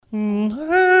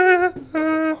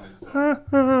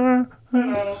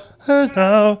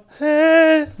now,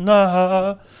 hey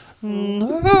now, Hey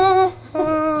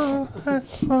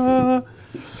now.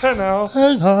 hey now,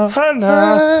 Hey now.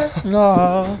 hey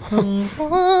now.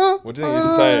 What do you think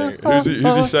he's saying?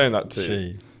 Who's he saying that to?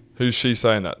 She. Who's she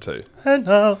saying that to? Hey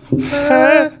now,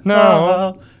 Hey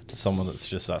now. to someone that's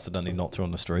just accidentally knocked her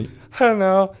on the street. Hey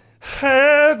now.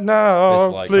 Hey now.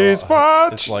 It's like Please her,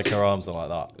 watch. It's like her arms are like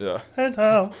that. Yeah. Hey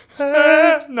now,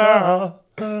 Hey now.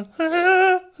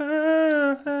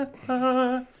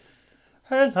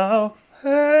 hey now,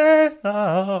 hey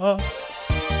now.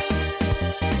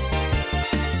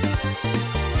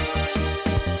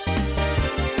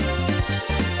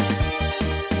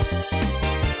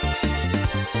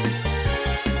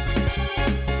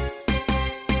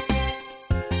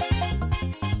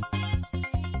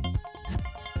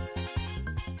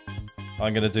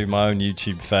 I'm going to do my own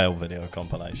YouTube fail video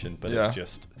compilation, but Yeah. it's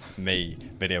just me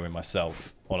videoing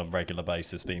myself on a regular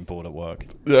basis being bored at work.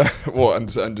 Yeah. What?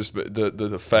 And just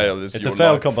the fail is It's your a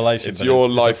fail life. compilation. It's but your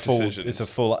it's life a full, decisions. It's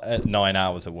a full 9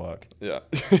 hours of work. Yeah.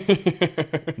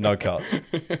 No cuts.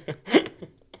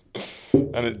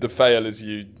 And the fail is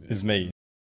you. It's me.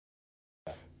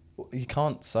 You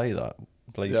can't say that.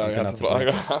 Bleep. Yeah, You're I'm going to have to gonna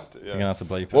bleep. have to. You're Yeah. going to have to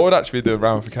bleep it. What would actually be the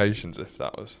ramifications if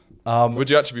that was? Would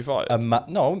you actually be fired? No,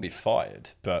 I wouldn't be fired,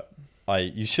 but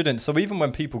you shouldn't. So even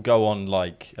when people go on,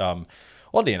 like,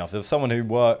 oddly enough, there was someone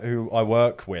who I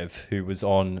work with who was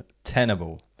on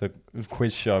Tenable, the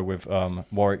quiz show with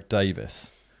Warwick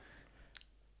Davis.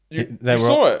 you They were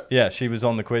saw on- it? Yeah, she was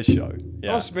on the quiz show. That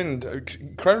Yeah, must have been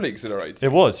incredibly exhilarating.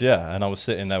 it was. Yeah, and I was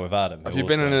sitting there with Adam. Have you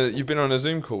been you've been on a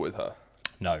Zoom call with her?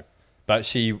 No, but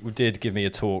she did give me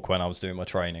a talk when I was doing my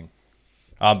training.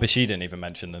 But she didn't even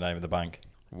mention the name of the bank.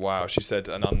 Wow, she said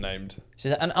an unnamed. She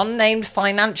said, an unnamed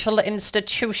financial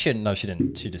institution. No, she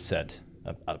didn't. She just said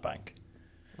at a bank.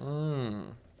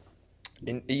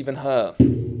 Even her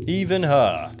Even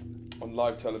her on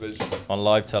live television. on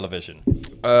live television.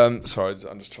 Sorry,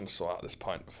 I'm just trying to sort out this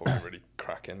pint before we really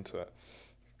crack into it,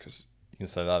 because You can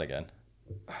say that again.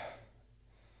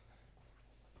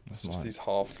 it's just these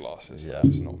half glasses. Yeah.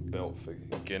 They're just not built for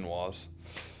Ginoise,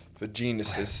 for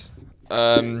geniuses.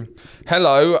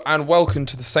 Hello and welcome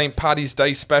to the St. Paddy's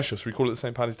Day special. Should we call it the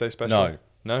St. Paddy's Day special? No.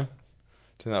 No? Do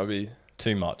you think that would be?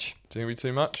 Too much. Do you think it'd be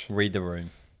too much? Read the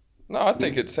room. No, I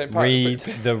think it's St. Read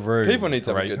Paddy's. the room. People need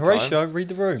to have a good time. Horatio, read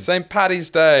the room. St. Paddy's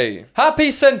Day.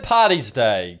 Happy St. Paddy's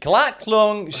Day. Clack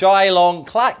long, shy long,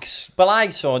 clack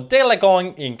spalaison,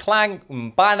 dilagon in clang,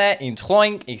 bane in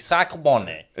tloink,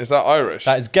 isakabone. Is that Irish?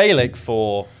 That is Gaelic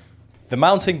for the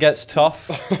mountain gets tough,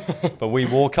 but we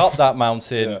walk up that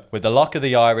mountain Yeah. with the luck of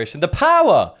the Irish and the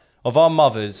power of our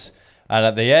mothers. And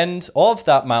at the end of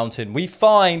that mountain, we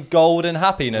find gold and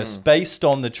happiness based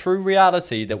on the true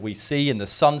reality that we see in the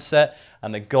sunset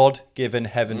and the God-given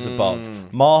heavens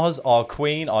above. Mars, our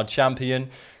queen, our champion.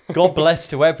 God bless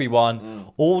to everyone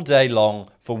all day long,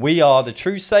 for we are the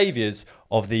true saviours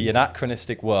of the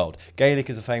anachronistic world. Gaelic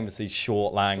is a famously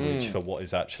short language for what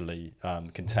is actually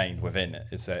contained within it.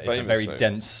 It's a very Famously.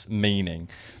 dense meaning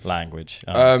language.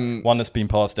 One that's been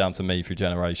passed down to me through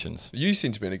generations. You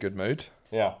seem to be in a good mood.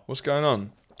 Yeah. What's going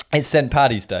on? It's St.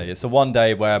 Paddy's Day. It's the one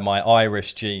day where my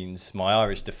Irish genes, my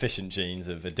Irish deficient genes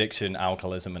of addiction,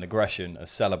 alcoholism and aggression are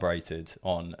celebrated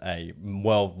on a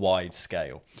worldwide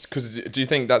scale. Because do you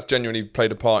think that's genuinely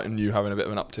played a part in you having a bit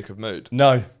of an uptick of mood?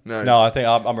 No, No. I think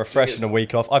I'm refreshing a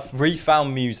week off. I've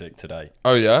refound music today.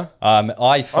 Oh yeah, I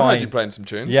I find heard you playing some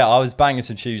tunes. Yeah, I was banging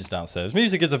some tunes downstairs.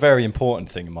 Music is a very important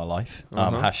thing in my life.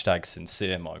 Hashtag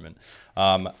sincere moment.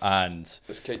 And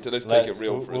Let's take it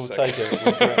real for a second. Take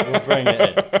it. We'll bring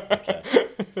it in.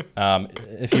 Okay.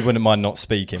 If you wouldn't mind not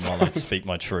speaking while I speak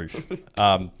my truth.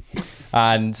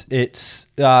 And it's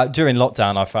during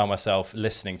lockdown, I found myself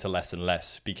listening to less and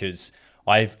less because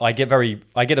I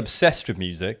get obsessed with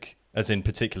music, as in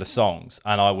particular songs,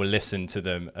 and I will listen to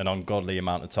them an ungodly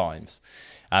amount of times,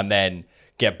 and then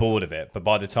get bored of it. But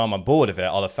by the time I'm bored of it,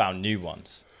 I'll have found new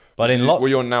ones. But in Were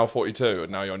you on Now 42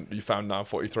 and now you found Now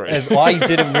 43? I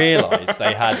didn't realise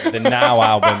they had the Now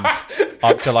albums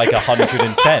up to like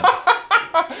 110.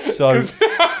 So,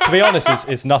 to be honest,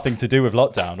 it's nothing to do with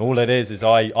lockdown. All it is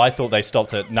I thought they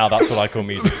stopped at Now That's What I Call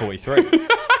Music 43.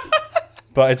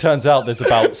 But it turns out there's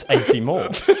about 80 more.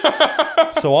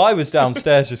 So I was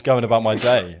downstairs just going about my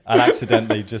day and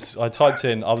accidentally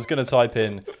I was going to type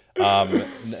in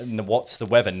what's the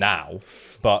weather now,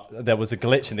 but there was a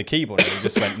glitch in the keyboard and it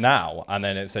just went now, and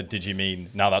then it said, did you mean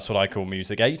Now That's What I Call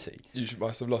Music 80?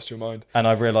 Must have lost your mind. And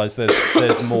I realised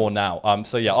there's more now.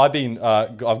 So yeah,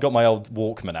 I've got my old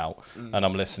Walkman out and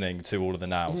I'm listening to all of the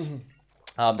nows.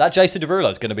 That Jason Derulo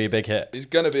is going to be a big hit. He's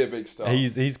going to be a big star.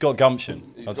 He's got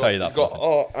gumption. I'll tell you that. He's got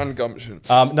art and gumption.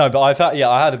 No, but I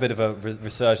had a bit of a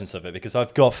resurgence of it because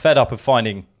I've got fed up of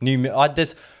finding new.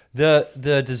 There's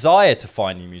the desire to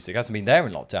find new music hasn't been there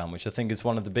in lockdown, which I think is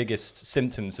one of the biggest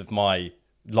symptoms of my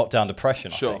lockdown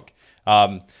depression. Sure. I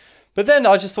think. But then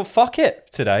I just thought, fuck it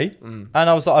today, and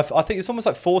I was like, I think it's almost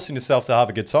like forcing yourself to have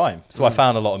a good time. So I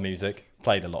found a lot of music,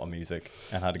 played a lot of music,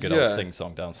 and had a good old sing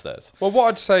song downstairs. Well, what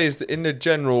I'd say is that in the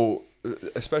general,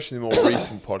 especially the more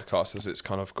recent podcasts, as it's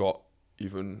kind of got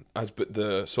even as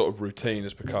the sort of routine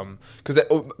has become, because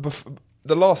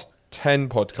the last 10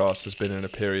 podcasts has been in a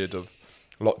period of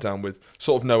lockdown with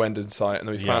sort of no end in sight, and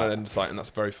then we found an end in sight, and that's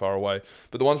very far away.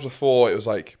 But the ones before, it was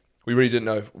like we really didn't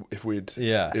know if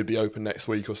it'd be open next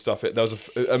week or stuff. There was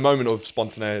a moment of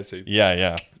spontaneity.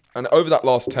 Yeah. And over that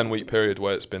last 10-week period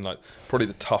where it's been like probably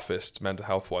the toughest mental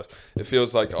health wise, it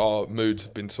feels like our moods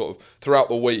have been sort of throughout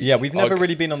the week. Yeah, we've never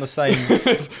really been on the same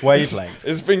wavelength.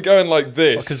 It's been going like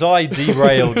this. Because I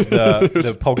derailed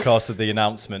the podcast of the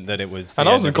announcement that it was. And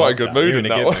I was in quite a good mood in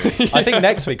that one. I think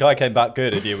next week I came back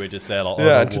good and you were just there like.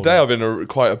 Yeah, and today I'm in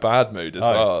quite a bad mood as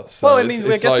well. So well, I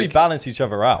mean, I guess we balance each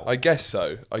other out. I guess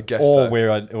so. Or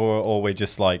we're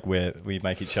just like we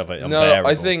make each other unbearable.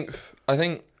 No, I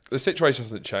think the situation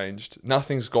hasn't changed.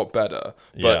 Nothing's got better,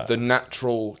 but the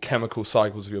natural chemical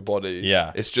cycles of your body.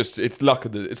 Yeah, it's luck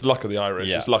of the Irish.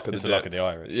 Yeah, it's luck of the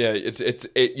Irish. Yeah,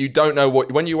 you don't know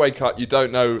when you wake up. You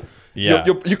don't know. Yeah,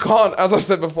 you can't. As I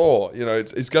said before,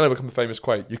 it's going to become a famous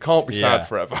quote. You can't be sad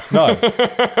forever. No,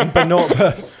 but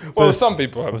not. Well, some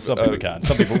people have. Well, some people can.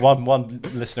 Some people. One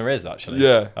listener is actually.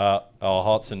 Yeah. Our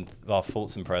hearts and our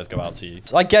thoughts and prayers go out to you.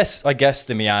 So I guess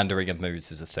the meandering of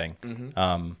moods is a thing.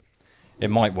 Mm-hmm. It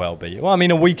might well be. Well, I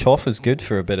mean, a week off is good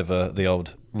for a bit of the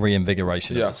old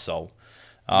reinvigoration of the soul.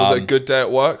 Was it a good day at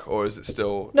work, or is it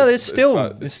still? No, it's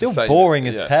still boring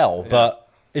as hell. But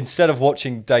instead of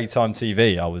watching daytime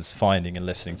TV, I was finding and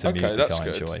listening to music I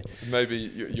enjoy. Maybe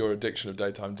your addiction of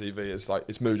daytime TV is like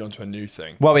it's moved on to a new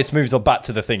thing. Well, it's moved on back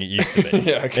to the thing it used to be.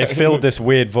 It filled this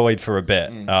weird void for a bit,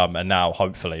 and now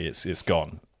hopefully it's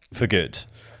gone for good.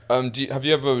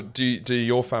 Do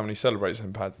your family celebrate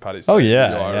St. Paddy's Day? Oh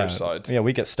yeah, your Irish side. Yeah,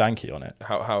 we get stanky on it.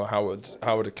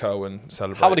 How would a Kerwin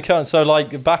celebrate? How would a Kerwin? So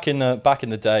like back in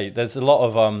the day, there's a lot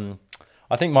of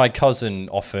I think my cousin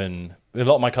often. A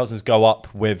lot of my cousins go up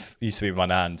used to be with my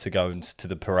nan to go to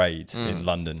the parade in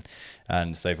London,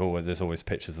 and there's always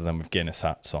pictures of them with Guinness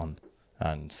hats on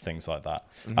and things like that.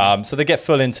 Mm-hmm. So they get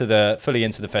fully into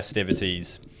the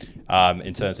festivities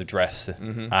in terms of dress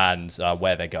and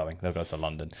where they're going. They'll go to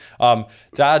London.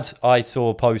 Dad, I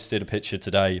saw posted a picture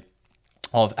today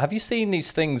of. Have you seen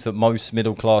these things that most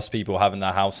middle class people have in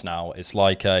their house now? It's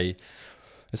like a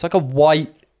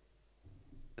white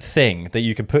thing that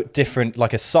you can put different,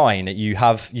 like a sign that you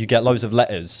get loads of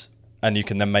letters and you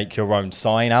can then make your own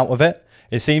sign out of it.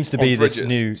 It seems to be this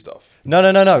new stuff. No.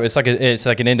 It's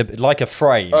like a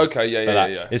frame. Okay,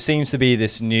 yeah. It seems to be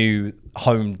this new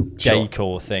home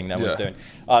decor thing that was doing.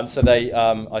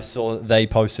 So I saw they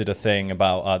posted a thing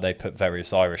about they put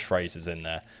various Irish phrases in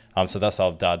there. So that's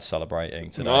our dad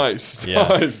celebrating today. Nice.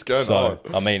 Going on.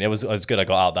 I mean, it was good I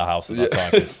got out of the house at that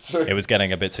time because it was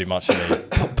getting a bit too much for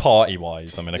me,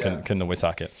 party-wise. I mean, I couldn't always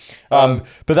hack it. But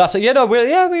that's it.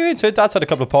 We're into it. Dad's had a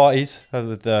couple of parties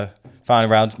with found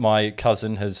around. My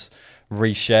cousin has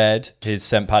reshared his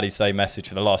St. Paddy's Day message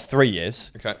for the last 3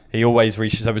 years. Okay. He always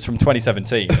reshared. So it was from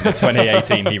 2017. In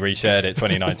 2018, he reshared it.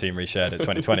 2019, reshared it.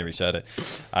 2020, reshared it.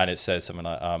 And it says something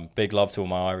like, big love to all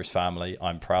my Irish family.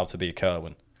 I'm proud to be a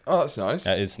Kerwin. Oh, that's nice.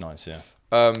 It is nice, yeah.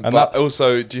 But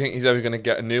also, do you think he's ever going to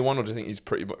get a new one, or do you think he's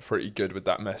pretty good with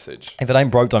that message? If it ain't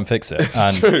broke, don't fix it.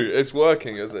 And, true, it's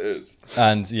working as it is.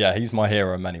 And yeah, he's my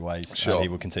hero in many ways, and he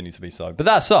will continue to be so. But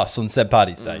that's us on St.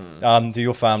 Paddy's Day. Do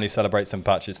your family celebrate St.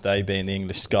 Patrick's Day, being the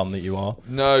English scum that you are?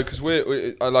 No, because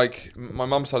I like my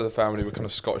mum's side of the family. We're kind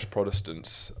of Scottish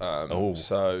Protestants.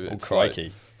 So it's crikey.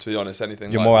 Like, to be honest,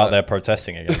 anything you're like more that. out there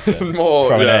protesting against it,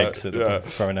 throwing eggs at the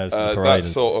parade. That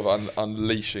sort of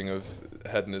unleashing of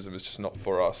hedonism is just not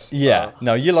for us. Yeah,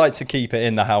 no, you like to keep it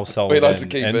in the household. We like to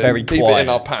keep it in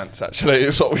our pants. Actually,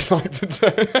 is what we like to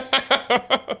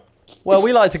do. Well,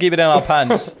 we like to keep it in our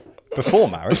pants before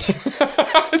marriage,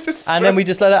 and then we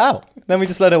just let it out. Then we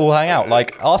just let it all hang out.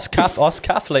 Like us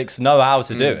Catholics know how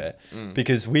to do it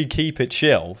because we keep it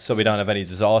chill, so we don't have any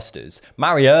disasters.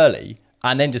 Marry early.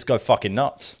 And then just go fucking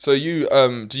nuts. So you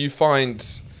do you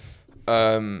find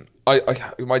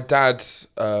my dad's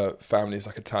family is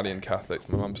like Italian Catholics.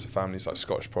 My mum's family is like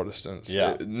Scottish Protestants.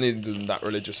 Yeah. Neither of them that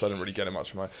religious, so I don't really get it much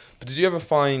from my. But did you ever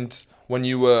find when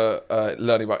you were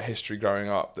learning about history growing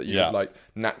up, that you Yeah. would like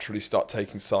naturally start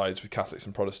taking sides with Catholics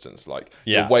and Protestants. Like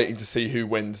Yeah. you're waiting to see who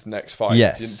wins next fight.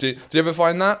 Yes. Do you ever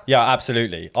find that? Yeah,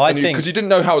 absolutely. I think Because you didn't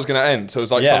know how it was going to end, so it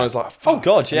was like Yeah. someone was like, Oh,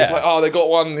 God, And it's yeah. like, oh, they got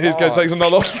one. Here's going to take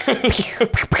another.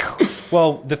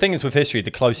 Well, the thing is with history,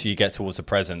 the closer you get towards the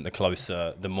present,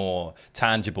 the more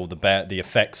tangible the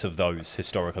effects of those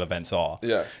historical events are.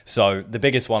 Yeah. So the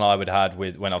biggest one I would had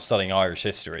with when I was studying Irish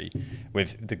history,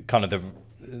 with the kind of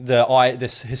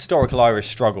this historical Irish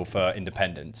struggle for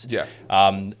independence. Yeah.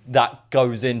 That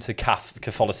goes into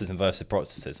Catholicism versus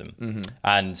Protestantism, Mm-hmm.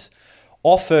 and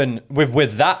often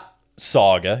with that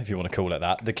saga, if you want to call it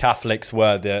that, the Catholics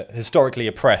were the historically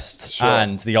oppressed, Sure.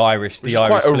 and the Irish, Which is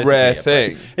quite a politically rare oppressed.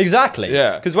 thing. Exactly.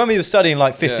 Yeah. Because when we were studying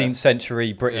like 15th Yeah.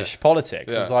 century British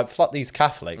politics, it was Yeah. like, fuck these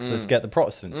Catholics, let's get the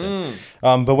Protestants in.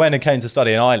 But when it came to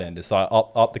studying Ireland, it's like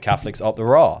up the Catholics, up the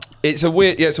Ra. It's a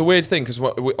weird thing because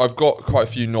I've got quite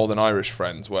a few Northern Irish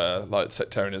friends where like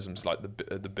sectarianism's like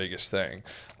the biggest thing,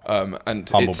 and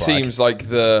Humble it brag. seems like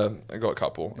I got a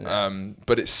couple,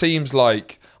 but it seems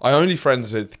like I only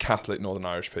friends with Catholic Northern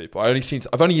Irish people.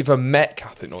 I've only ever met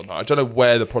Catholic Northern Irish. I don't know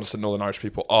where the Protestant Northern Irish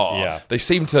people are. Yeah. They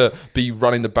seem to be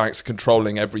running the banks,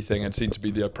 controlling everything, and seem to be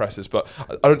the oppressors. But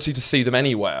I don't seem to see them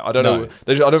anywhere. I don't No.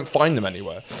 know. I don't find them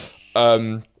anywhere.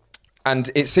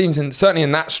 And it seems, certainly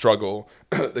in that struggle,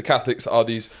 the Catholics are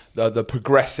the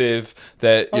progressive.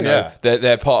 They're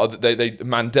they're part of they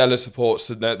Mandela supports.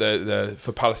 They're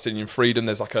for Palestinian freedom.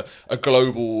 There's like a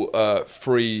global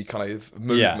free kind of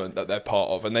movement that they're part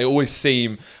of, and they always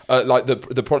seem like the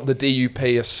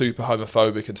DUP are super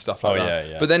homophobic and stuff like that.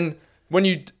 Yeah. But then when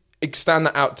you extend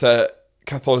that out to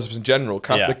Catholicism in general,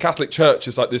 the Catholic Church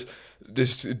is like this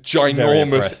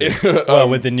ginormous. Well,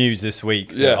 with the news this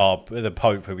week, Yeah. the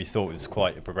Pope, who we thought was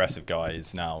quite a progressive guy,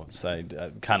 is now saying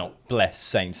cannot bless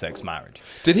same-sex marriage.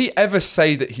 Did he ever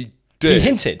say that he did? He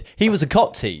hinted he was a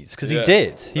cock tease because Yeah. he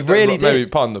did. He really did. Maybe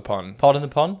pardon the pun. Pardon the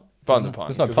pun. Pardon the pun.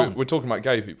 There's no 'Cause pun. We're talking about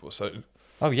gay people, so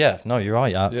Oh yeah, no, you're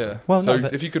right. yeah. Well, so no,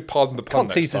 but if you could pardon the pun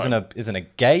cock next tease time. isn't a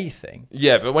gay thing.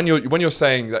 Yeah, but when you're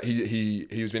saying that he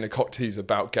was being a cock tease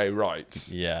about gay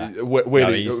rights, Yeah. weirdly, No,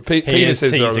 he is penises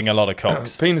teasing are, a lot of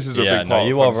cocks. penises are a yeah, big no, part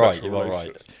you of are right. homosexual You are right.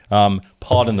 relationships.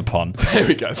 Pardon the pun. There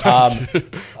we go. Thank you.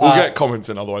 We'll get comments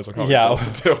in, otherwise I can't Yeah. be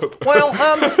asked to deal with that.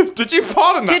 Well, Did you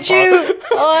pardon that? did you?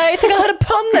 I think I had a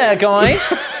pun there,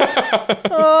 guys.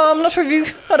 I'm not sure if you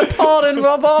had a pardon,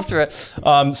 Rob, after it.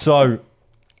 So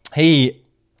he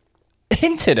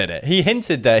hinted at it. He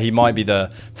hinted that he might be the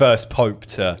first pope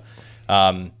to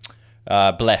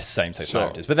bless same-sex Sure.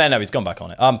 marriages, but then no, he's gone back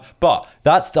on it. But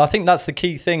I think that's the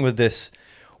key thing with this.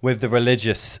 With the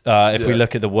religious, if we Yeah.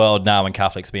 look at the world now and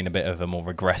Catholics being a bit of a more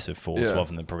regressive force Yeah. rather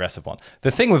than the progressive one. The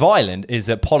thing with Ireland is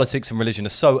that politics and religion are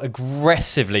so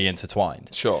aggressively intertwined.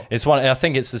 Sure. I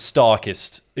think it's the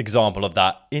starkest example of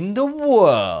that in the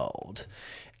world.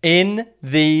 In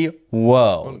the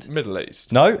world. Middle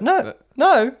East. No.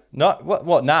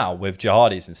 What now with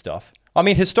jihadis and stuff? I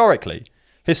mean, historically,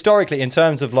 in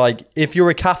terms of like, if you're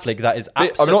a Catholic, that is I'm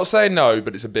absolutely... not saying no,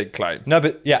 but it's a big claim. No,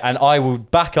 but yeah, and I will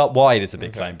back up why it is a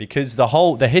big claim, because the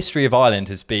history of Ireland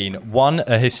has been, one,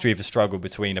 a history of a struggle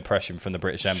between oppression from the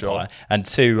British Empire, and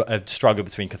two, a struggle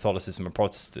between Catholicism and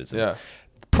Protestantism. Yeah.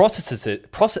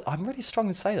 I'm really strong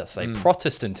to say that.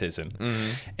 Protestantism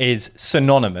is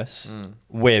synonymous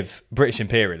with British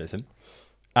imperialism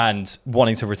and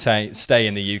wanting to stay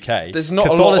in the UK. There's not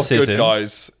a lot of good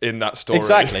guys in that story.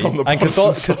 Exactly, on the and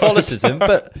Protestant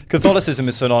side. Catholicism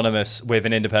is synonymous with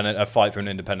a fight for an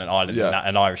independent Ireland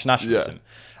and Irish nationalism.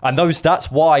 And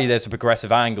that's why there's a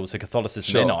progressive angle to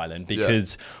Catholicism in Ireland,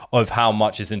 because of how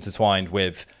much is intertwined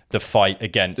with the fight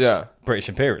against British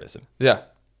imperialism. Yeah.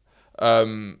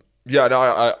 I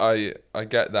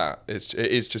get that. It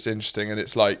is just interesting, and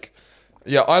it's like,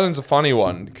 Ireland's a funny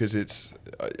one because it's.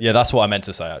 Yeah, that's what I meant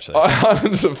to say, actually.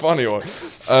 Ireland's a funny one.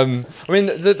 I mean,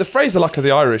 the phrase "the luck of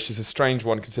the Irish" is a strange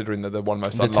one, considering that they're one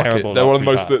most unlucky. terrible They're luck one of the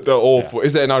we've most. had. They're awful.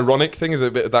 Is it an ironic thing? Is it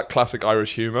a bit of that classic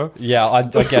Irish humour? Yeah, I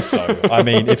guess so. I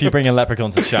mean, if you bring in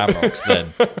leprechauns and shamrocks,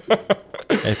 then,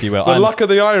 if you will. The luck of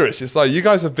the Irish. It's like, you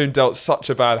guys have been dealt such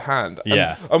a bad hand.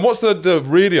 And what's the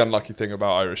really unlucky thing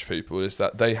about Irish people is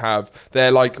that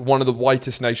they're like one of the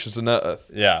whitest nations on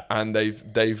earth. Yeah. And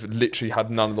they've literally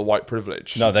had none of the white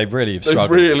privilege. No, they really have They've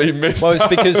struggled. really missed Well, it's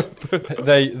because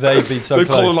they've been so They've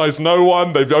close. colonised no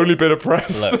one. They've only been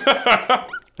oppressed. Look,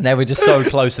 they were just so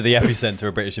close to the epicenter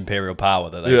of British imperial power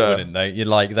that they wouldn't.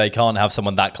 They can't have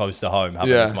someone that close to home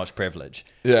having as much privilege.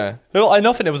 Yeah. Well,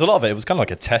 nothing. It was a lot of it. It was kind of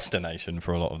like a destination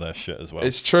for a lot of their shit as well.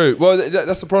 It's true. Well,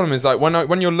 that's the problem. Is like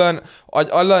when you learn,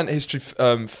 I learned history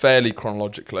fairly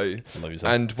chronologically, Loser.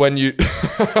 and when you,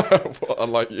 well,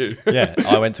 unlike you, Yeah,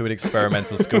 I went to an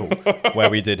experimental school where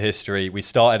we did history. We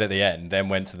started at the end, then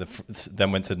went to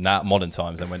modern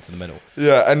times, then went to the middle.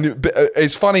 yeah, and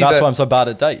it's funny That's that why I'm so bad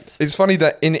at dates. it's funny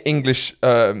that in English,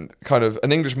 kind of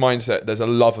an English mindset, there's a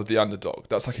love of the underdog.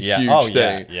 That's like a Yeah. huge Oh,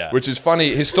 thing, yeah. which is funny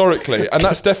historically, and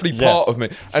that's definitely Yeah. part of me.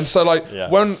 And so, like, Yeah.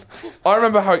 when I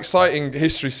remember how exciting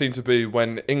history seemed to be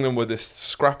when England were this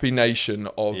scrappy nation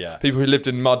of Yeah. people who lived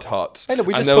in mud huts. Hey, look,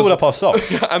 we And just there pulled was- up our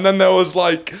socks. and then there was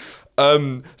like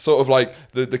sort of like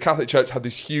the Catholic Church had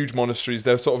these huge monasteries.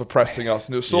 They were sort of oppressing us,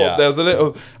 and it was sort Yeah. of there was a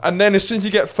little. And then as soon as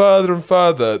you get further and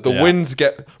further, the Yeah. winds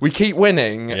we keep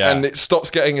winning, Yeah. and it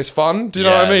stops getting as fun. Do you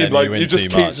know Yeah, what I mean? then Like you win you just too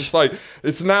keep much. just like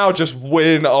it's now just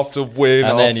win after win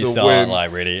And after then you start win.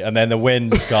 like really, and then the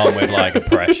winds come with like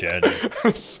oppression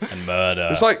and murder,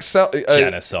 It's like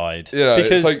genocide. you know, it's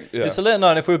because like- yeah. it's a little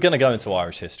known. If we were going to go into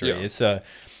Irish history, Yeah.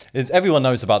 it's everyone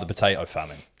knows about the potato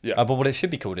famine. Yeah. But what it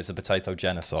should be called is a potato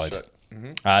genocide. Shit.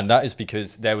 Mm-hmm. And that is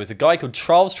because there was a guy called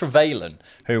Charles Trevelyan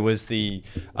who was the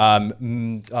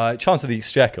Chancellor of the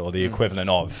Exchequer, or the equivalent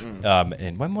of,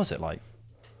 in when was it, like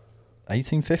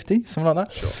 1850, something like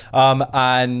that? Sure.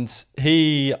 And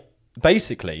he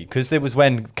basically, because it was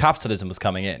when capitalism was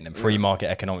coming in and free market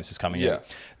economics was coming Yeah. in,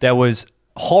 there was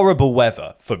horrible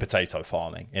weather for potato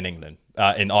farming in England,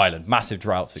 in Ireland, massive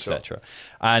droughts, etc.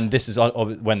 And this is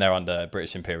when they're under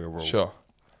British imperial rule. Sure.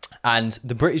 And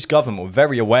the British government were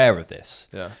very aware of this.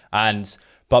 Yeah.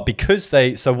 But because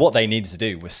what they needed to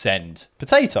do was send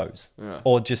potatoes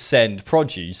or just send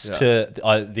produce to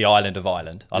the island of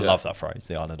Ireland. I love that phrase,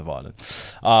 the island of Ireland,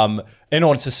 in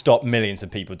order to stop millions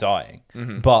of people dying.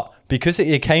 But because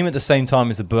it came at the same time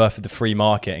as the birth of the free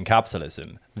market and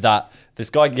capitalism, that this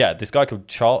guy called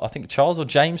Charles or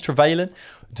James Trevelyan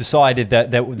decided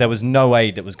that there was no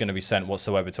aid that was going to be sent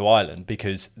whatsoever to Ireland,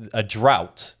 because a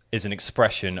drought is an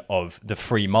expression of the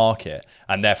free market,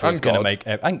 and therefore And it's going to God. make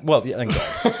and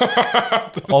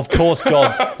God. Of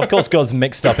course God's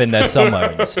mixed up in there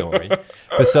somewhere in the story.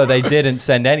 But so they didn't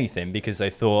send anything because they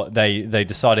thought they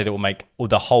decided it will make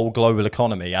the whole global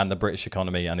economy and the British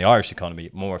economy and the Irish economy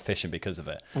more efficient because of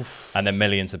it. And then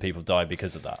millions of people died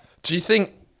because of that. Do you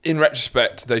think, in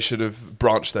retrospect, they should have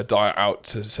branched their diet out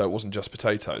so it wasn't just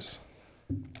potatoes?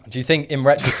 Do you think, in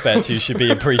retrospect, you should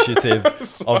be appreciative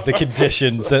of the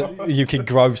conditions that you could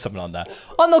grow something on that?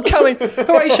 I'm not coming,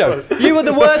 Horatio. You were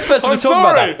the worst person I'm to talk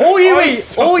about sorry.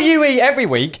 that. All you eat every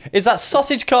week is that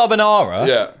sausage carbonara,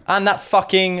 Yeah. and that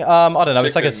fucking I don't know.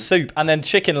 It's like a Chicken. soup, and then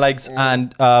chicken legs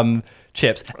and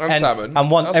chips And salmon.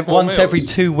 And That's 4 once every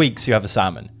meals. 2 weeks, you have a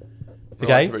salmon.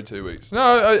 Okay. Once every 2 weeks.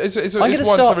 No, it's I'm gonna once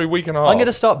start, every week and a half. I'm going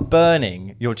to start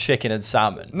burning your chicken and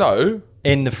salmon No.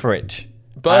 in the fridge.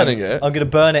 Burning And it? I'm going to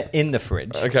burn it in the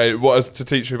fridge Okay, what is to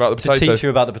teach you about the to potato? teach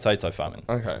you about the potato famine.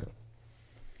 Okay.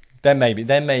 Then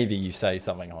maybe you say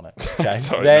something on it. Okay.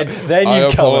 Sorry, then no. then I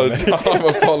you come at me.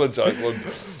 apologise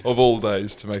of all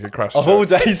days to make a crash Of joke. all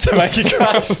days to make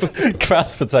a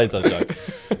crass potato joke.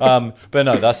 But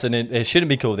no, it shouldn't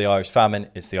be called the Irish famine.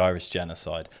 It's the Irish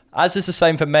genocide. As is the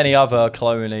same for many other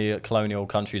colonial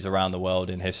countries around the world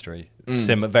in history.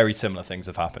 Very similar things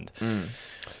have happened.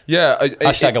 Yeah.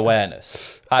 Hashtag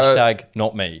awareness. Hashtag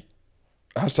not me.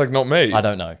 Hashtag not me. I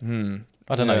don't know.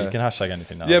 I don't know. Yeah. You can hashtag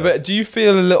anything now. Yeah, but do you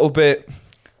feel a little bit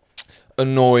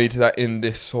annoyed that in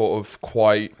this sort of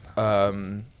quite,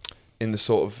 in the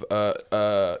sort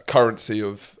of currency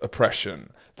of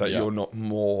oppression, that Yeah. you're not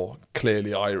more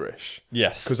clearly Irish?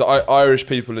 Yes. Because Irish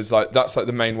people is like, that's like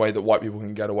the main way that white people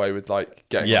can get away with like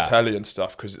getting Yeah. on telly and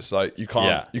stuff, because it's like you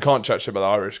can't chat shit about the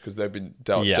Irish because they've been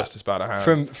dealt just as bad a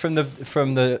hand. From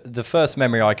the first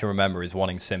memory I can remember is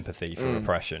wanting sympathy for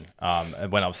repression.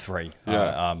 When I was 3.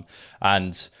 Yeah.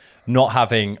 And not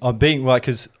having being like,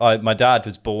 because my dad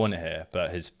was born here,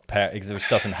 but which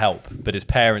doesn't help. But his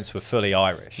parents were fully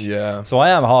Irish. Yeah. So I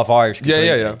am half Irish.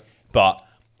 Completely, Yeah. But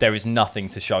there is nothing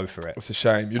to show for it. It's a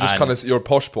shame. You're just And- kind of, you're a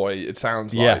posh boy, it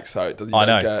sounds like, Yeah. so it doesn't, I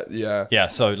know. yeah.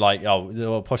 So like,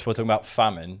 posh boy talking about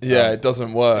famine. Yeah, it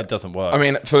doesn't work. It doesn't work. I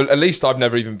mean, for at least I've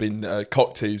never even been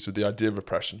cock teased with the idea of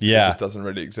repression. Yeah. It just doesn't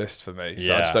really exist for me.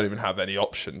 So I Yeah. just don't even have any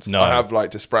options. No. I have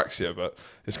like dyspraxia, but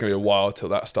it's going to be a while till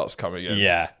that starts coming in.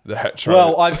 Yeah. The hetero.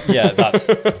 Well,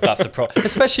 that's a problem.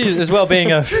 Especially as well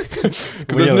being a.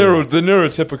 There's the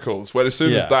neurotypicals, where as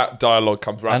soon as Yeah. that dialogue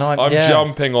comes around, And I'm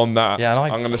jumping on that. Yeah, and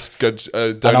I'm going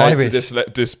to donate to Irish.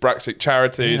 dyspraxic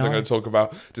charities. Yeah, I'm going to talk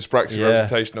about dyspraxic Yeah.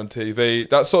 representation on TV.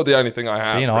 That's sort of the only thing I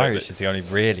have. Being really. Irish is the only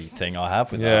really thing I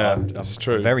have with Yeah, that. I'm it's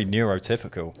true. Very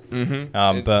neurotypical.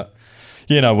 But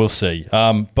we'll see.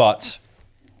 I've forgotten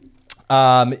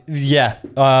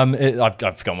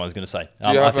what I was going to say.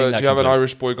 Do you have an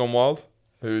Irish boy gone wild?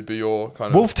 Who would be your kind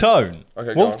of... Wolfe Tone.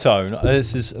 Okay, Wolfe Tone.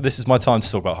 This is my time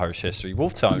to talk about Irish history.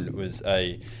 Wolfe Tone was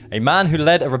a man who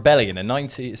led a rebellion in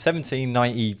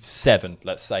 1797,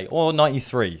 let's say, or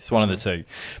 93. It's one of the two.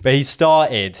 But I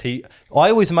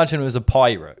always imagine it was a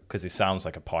pirate because he sounds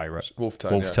like a pirate. Wolfe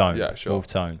Tone. Wolfe Tone. Yeah, sure. Wolfe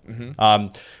Tone.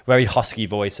 Very husky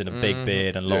voice and a big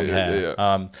beard and long hair.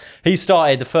 Yeah. He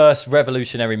started the first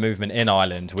revolutionary movement in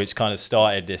Ireland, which kind of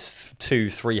started this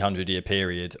 200-300 year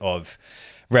period of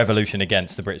revolution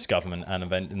against the British government and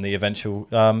the eventual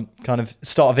kind of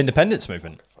start of independence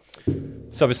movement.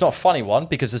 So it's not a funny one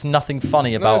because there's nothing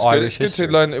funny about Irish history. It's good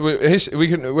to learn.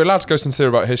 We're allowed to go sincere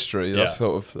about history. That's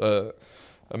sort of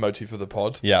a motif of the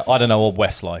pod. Yeah, I don't know, or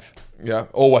Westlife. Yeah,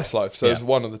 or Westlife. So it's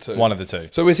one of the two. One of the two.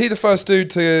 So was he the first dude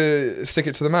to stick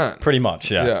it to the man? Pretty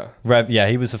much, yeah.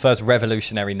 He was the first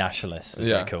revolutionary nationalist, as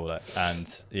they call it.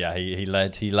 And he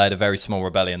led a very small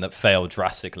rebellion that failed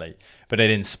drastically. But it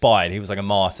inspired. He was like a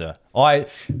martyr. One of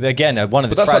the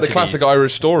tragedies. That's like the classic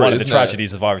Irish story. One of the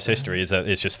tragedies of Irish history is that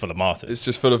it's just full of martyrs. It's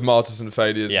just full of martyrs and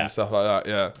failures and stuff like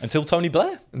that. Yeah. Until Tony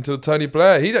Blair.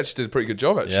 He actually did a pretty good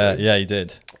job. Actually. Yeah, he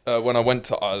did. When I went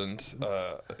to Ireland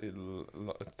a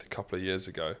couple of years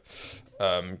ago,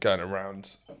 going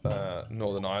around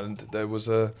Northern Ireland, there was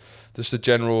just a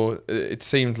general. It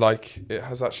seemed like it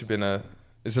has actually been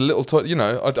It's a little,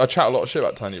 I chat a lot of shit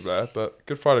about Tony Blair, but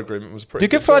Good Friday Agreement was pretty.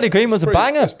 The Good Friday Agreement was a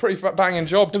banger. It was a pretty banging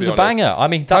job. It was a banger. I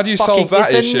mean, how do you solve that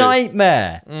issue? It's a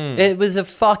nightmare. It was a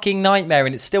fucking nightmare,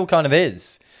 and it still kind of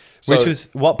is. Which was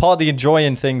what part of the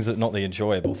enjoying things, not the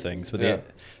enjoyable things, but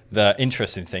the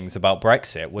interesting things about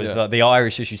Brexit was that the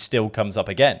Irish issue still comes up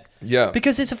again. Yeah.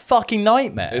 Because it's a fucking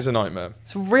nightmare. It's a nightmare.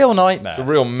 It's a real nightmare. It's a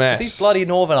real mess. These bloody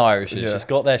Northern Irishers just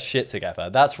got their shit together.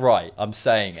 That's right. I'm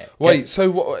saying it. Wait,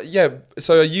 so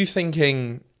are you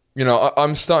thinking,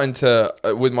 I'm starting to,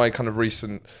 with my kind of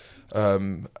recent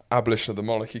abolition of the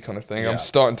monarchy kind of thing, I'm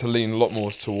starting to lean a lot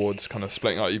more towards kind of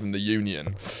splitting out even the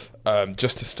union,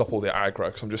 just to stop all the aggro,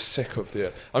 because I'm just sick of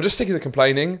the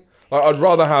complaining. Like, I'd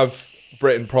rather have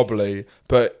Britain probably,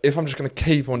 but if I'm just going to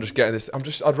keep on just getting this,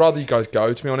 I'd rather you guys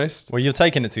go, to be honest. Well, you're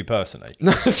taking it too personally.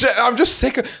 I'm just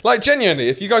sick of, genuinely,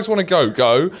 if you guys want to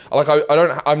go.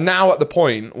 I'm now at the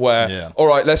point where, all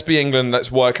right, let's be England,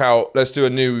 let's work out, let's have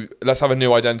a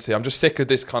new identity. I'm just sick of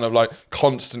this kind of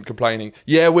constant complaining.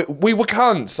 Yeah, we were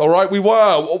cunts, all right, we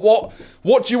were.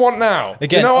 What do you want now? Again,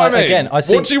 do you know what I mean? Again, I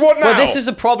see, what do you want now? Well, this is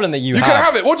the problem that you have. You can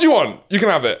have it. What do you want? You can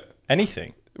have it.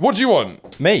 Anything. What do you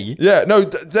want? Me? Yeah, no,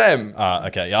 them.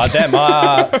 Okay, yeah, them.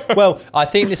 Well, I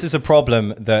think this is a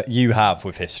problem that you have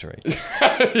with history.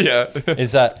 Yeah,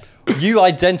 is that you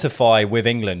identify with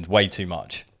England way too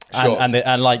much, and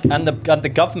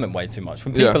the government way too much.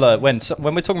 When people when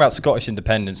we're talking about Scottish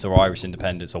independence or Irish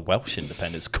independence or Welsh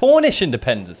independence, Cornish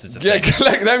independence is a thing. Yeah,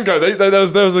 let them go.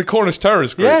 There was a Cornish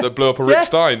terrorist group that blew up a Rick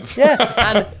Steins. Yeah,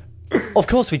 and. Of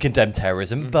course we condemn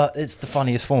terrorism, but it's the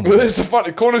funniest form of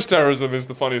it. Cornish terrorism is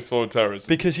the funniest form of terrorism.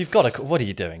 Because you've got to... What are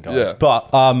you doing, guys? Yeah.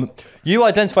 But you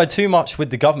identify too much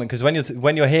with the government, because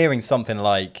when you're hearing something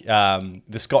like the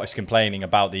Scottish complaining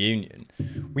about the union,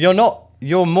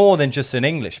 you're more than just an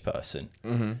English person.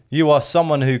 Mm-hmm. You are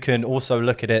someone who can also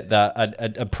look at it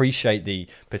and appreciate the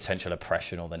potential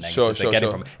oppression or the negatives they're getting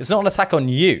from it. It's not an attack on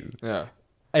you. Yeah.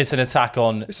 It's an attack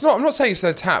on... It's not. I'm not saying it's an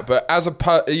attack, but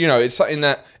it's something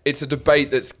that... It's a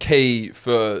debate that's key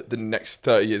for the next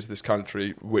 30 years of this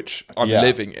country, which I'm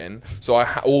living in. So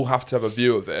I all have to have a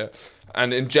view of it.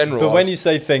 And in general... But when you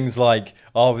say things like,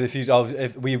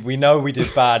 if we know we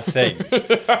did bad things,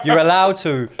 you're allowed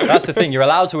to... That's the thing. You're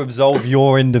allowed to absolve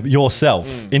yourself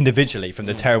individually from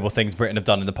the terrible things Britain have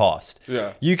done in the past.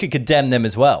 Yeah. You could condemn them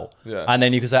as well. Yeah. And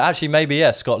then you could say, actually, maybe,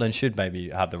 Scotland should maybe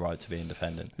have the right to be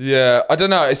independent. Yeah. I don't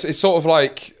know. It's sort of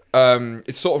like... I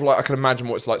can imagine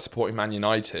what it's like supporting Man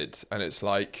United, and it's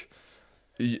like...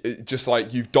 Just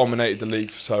like you've dominated the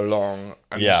league for so long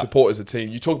and you support as a team.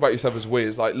 You talk about yourself as we.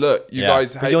 It's like, look, you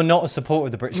guys hate... But you're not a supporter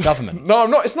of the British government. No,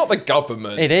 I'm not. It's not the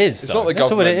government. It is. It's not the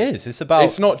government. That's what it is. It's about...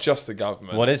 It's not just the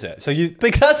government. What is it? So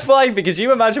that's fine, because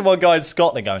you imagine one guy in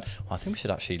Scotland going, I think we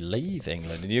should actually leave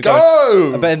England. And you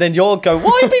go! And then you'll go, why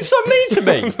are you being so mean to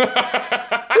me?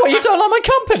 What, you don't like my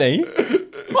company?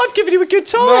 I've given you a good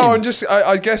time. No,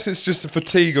 I guess it's just a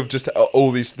fatigue of just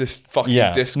all this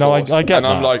fucking discourse. No, I get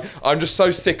and that. I'm just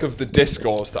so sick of the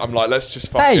discourse that I'm like, let's just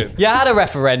fucking... Hey, you had a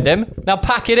referendum. Now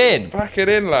pack it in. Pack it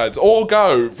in, lads. Or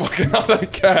go. Fucking, I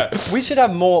don't care. We should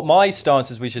have more... My stance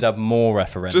is we should have more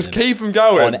referendums. Just keep them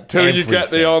going until you get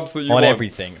the answer that you want. On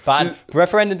everything. But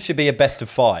referendum should be a best of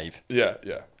 5. Yeah.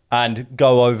 and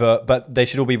go over, but they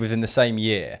should all be within the same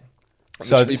year.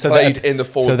 So they played in the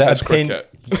fall of Test cricket.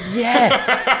 Yes.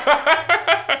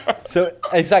 So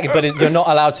exactly, but you're not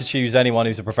allowed to choose anyone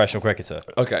who's a professional cricketer.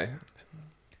 Okay.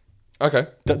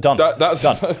 Done. That's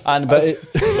done. But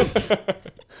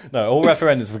no, all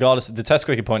referendums, regardless. The Test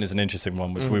cricket point is an interesting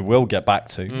one, which we will get back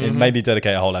to. It maybe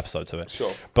dedicate a whole episode to it.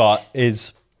 Sure. But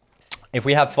if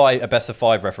we have a best of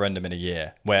 5 referendum in a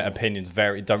year where opinions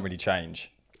don't really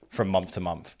change from month to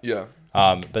month. Yeah.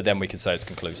 But then we could say it's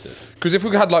conclusive. Because if we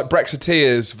had like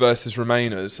Brexiteers versus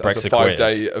Remainers as a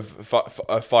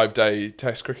 5-day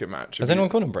Test cricket match, has anyone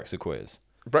called them Brexit queers?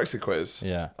 Brexit quiz?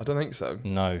 Yeah, I don't think so.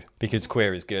 No, because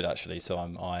queer is good actually. So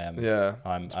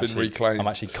it's been reclaimed. I'm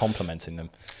actually complimenting them.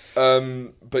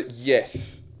 But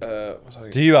yes.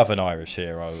 Do you have an Irish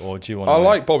hero, or do you want? I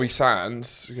like Bobby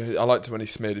Sands. I liked him when he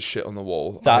smeared his shit on the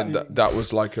wall. That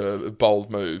was like a bold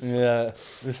move. Yeah.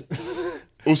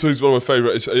 Also, he's one of my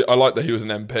favourites. I like that he was an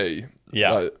MP.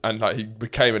 Yeah, and he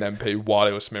became an MP while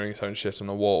he was smearing his own shit on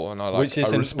the wall, and which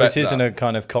isn't a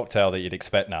kind of cocktail that you'd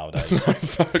expect nowadays.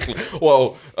 Exactly.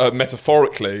 Well,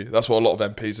 metaphorically, that's what a lot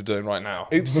of MPs are doing right now.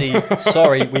 Oopsie,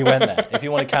 sorry, we went there. If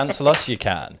you want to cancel us, you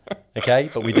can.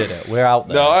 Okay, but we did it. We're out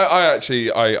there. No, I'm actually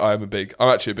a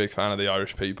big fan of the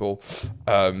Irish people.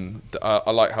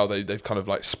 I like how they've kind of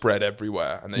like spread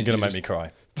everywhere, and you're gonna make me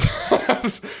cry.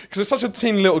 Because it's such a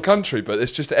teeny little country, but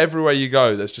it's just everywhere you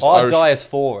go. There's just our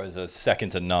diasporas are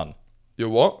second to none. Your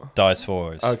what?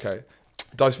 Diasporas. Okay.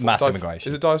 Mass immigration.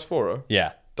 Is it diaspora?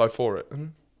 Yeah. Diaspora.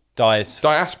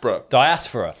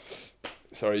 Diaspora.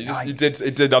 Sorry,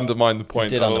 it did undermine the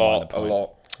point a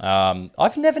lot.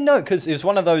 I've never known, because it was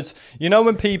one of those,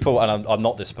 when people, and I'm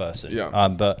not this person,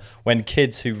 but when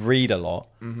kids who read a lot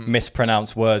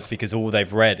mispronounce words because all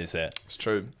they've read is it. It's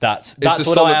true. That's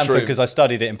what I am, because I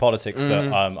studied it in politics,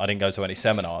 but I didn't go to any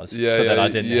seminars, then I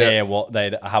didn't hear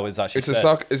how it's actually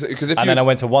said. Then I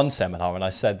went to one seminar and I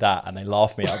said that, and they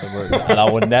laughed me out the room, and I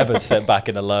will never sit back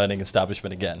in a learning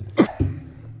establishment again.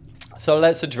 So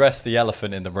let's address the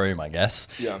elephant in the room, I guess.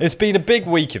 Yeah. It's been a big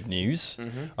week of news.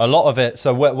 A lot of it.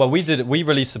 So we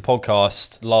released the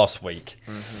podcast last week.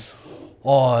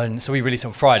 So we released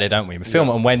on Friday, don't we? We filmed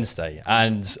it on Wednesday.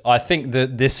 And I think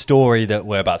that this story that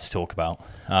we're about to talk about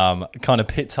kind of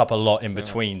picks up a lot in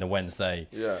between the Wednesday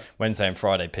and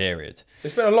Friday period.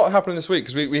 There's been a lot happening this week,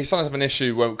 because we sometimes have an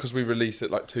issue because we release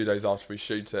it like 2 days after we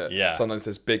shoot it. Yeah. Sometimes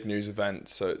there's big news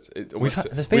events, so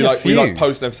there's been a few. We like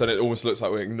post an episode, it almost looks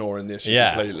like we're ignoring the issue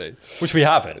completely. Which we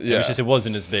haven't. Yeah. It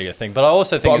wasn't as big a thing. But I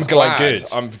also think it's quite good.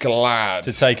 I'm glad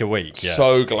to take a week. Yeah.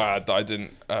 So glad that I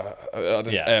didn't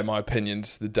air my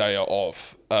opinions the day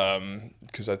of,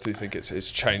 because I do think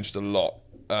it's changed a lot.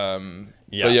 But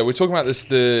we're talking about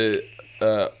the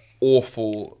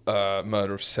awful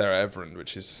murder of Sarah Everard,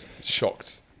 which has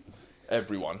shocked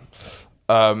everyone,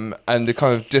 and the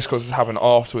kind of discourse that's happened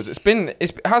afterwards. It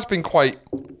has been quite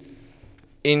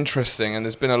interesting, and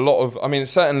there's been a lot of. I mean,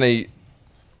 certainly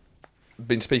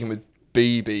been speaking with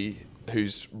BB,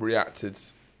 who's reacted.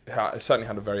 Certainly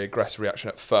had a very aggressive reaction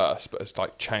at first, but has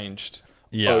like changed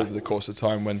over the course of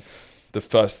time when the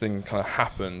first thing kind of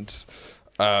happened.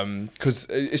 Because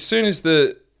as soon as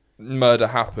the murder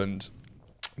happened,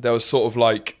 there was sort of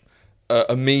like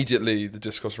immediately the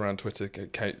discourse around Twitter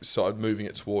started moving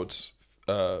it towards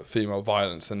female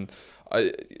violence and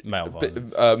male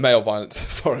violence. Male violence.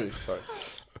 sorry.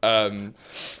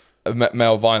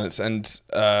 Male violence, and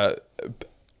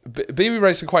BB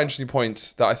raised some quite interesting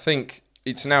points that I think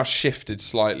it's now shifted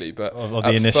slightly, but of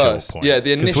the initial point. Yeah,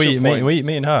 the initial point.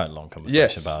 Me and her had a long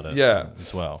conversation about it. Yeah,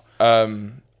 as well.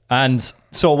 And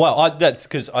so, that's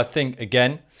because I think,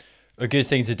 again, a good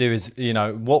thing to do is,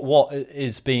 what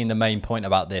is being the main point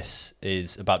about this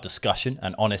is about discussion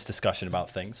and honest discussion about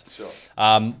things. Sure.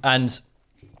 And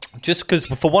just because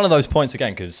for one of those points,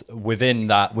 again, because within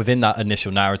that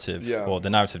initial narrative, or the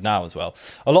narrative now as well,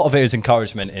 a lot of it is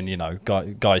encouragement in,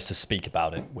 guys to speak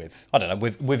about it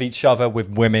with each other, with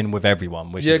women, with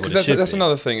everyone. Which because that's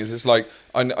another thing. Is it's like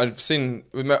I've seen.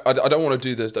 I don't want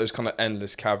to do those kind of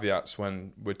endless caveats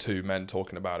when we're two men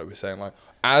talking about it. We're saying like,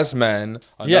 as men,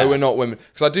 I know we're not women,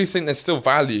 because I do think there's still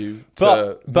value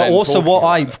to but also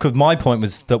because my point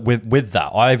was that with that,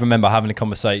 I remember having a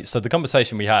conversation. So the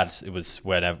conversation we had, it was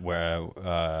where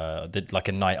did like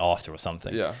a night after or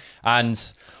something. Yeah.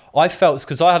 And I felt,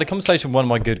 because I had a conversation with one of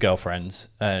my good girlfriends,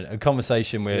 and a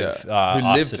conversation with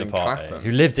who lived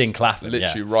in Clapham,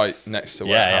 literally right next to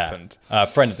where it happened.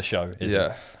 Friend of the show,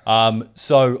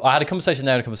 so I had a conversation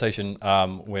there and a conversation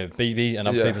with BB and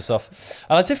other people and stuff,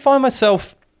 and I did find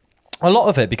myself a lot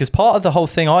of it, because part of the whole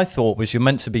thing I thought was you're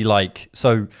meant to be like,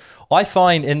 so I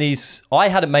find in these, I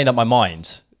hadn't made up my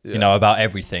mind you know, about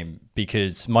everything,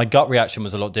 because my gut reaction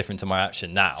was a lot different to my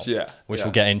action now, which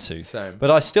we'll get into. Same. But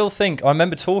I still think, I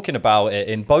remember talking about it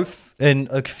in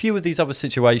a few of these other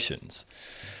situations,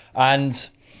 and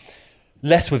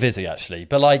less with Izzy actually,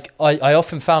 but like I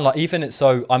often found like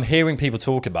so I'm hearing people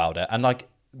talk about it, and like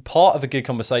part of a good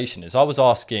conversation is I was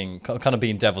asking, kind of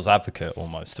being devil's advocate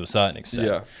almost to a certain extent.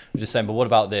 Yeah. I'm just saying, but what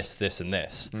about this, and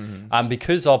this? And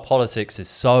because our politics is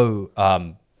so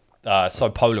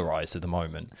polarized at the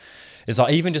moment, it's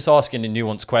like even just asking a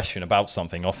nuanced question about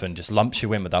something often just lumps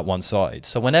you in with that one side.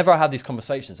 So whenever I have these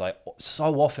conversations, I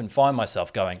so often find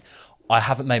myself going, I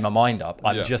haven't made my mind up.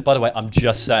 I'm just, by the way, I'm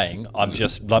just saying, I'm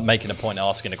just like making a point,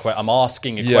 asking a question. I'm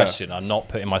asking a question. I'm not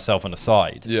putting myself on the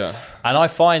side. Yeah. And I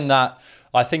find that,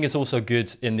 I think it's also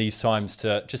good in these times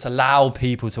to just allow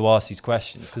people to ask these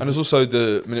questions. And there's also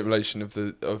the manipulation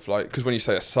of like, because when you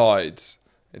say a side,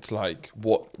 it's like,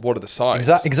 what are the sides?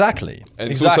 Exactly. And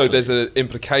it's also, there's an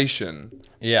implication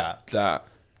that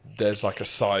there's like a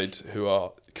side who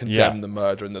are condemn the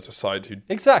murder, and there's a side who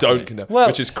don't condemn,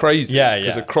 which is crazy.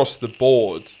 Because across the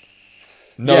board,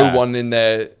 no one in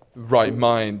their right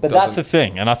mind. But that's the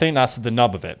thing, and I think that's the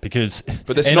nub of it, because.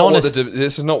 But this is not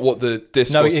what the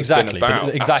discourse has been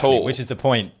about. Exactly, at all. Which is the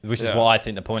point. Which is what I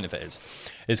think the point of it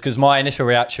is because my initial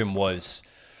reaction was,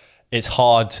 it's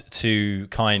hard to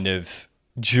kind of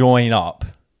join up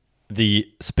the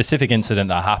specific incident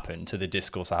that happened to the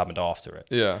discourse that happened after it.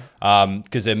 Yeah.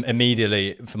 Because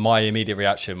immediately, my immediate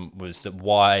reaction was that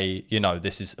why, you know,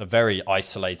 this is a very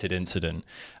isolated incident.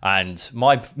 And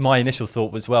my initial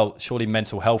thought was, well, surely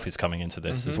mental health is coming into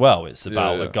this as well. It's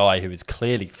about a guy who is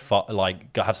clearly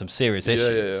have some serious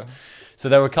issues. Yeah. So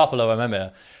there were a couple of, I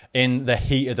remember, in the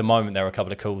heat of the moment, there were a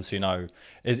couple of calls, you know,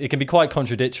 it can be quite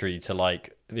contradictory to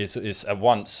like, is at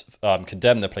once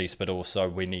condemn the police, but also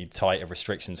we need tighter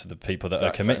restrictions for the people that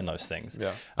are committing those things.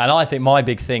 Yeah. And I think my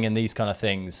big thing in these kind of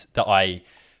things that I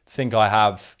think I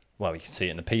have, well, you can see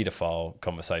it in the paedophile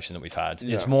conversation that we've had,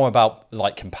 it's more about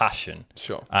like compassion.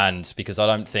 Sure. And because I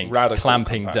don't think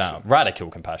radical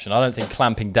compassion. I don't think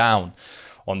clamping down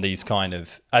on these kind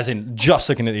of, as in just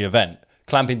looking at the event,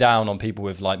 clamping down on people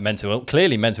with like mental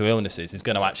illnesses is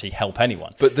going to actually help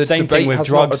anyone. But the same debate thing with has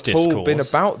drugs not at all discourse. been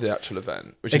about the actual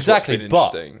event, which is what's been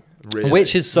interesting. Really.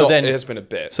 Which is so then it has been a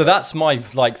bit. So that's my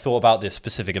like thought about this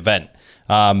specific event,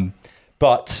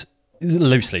 but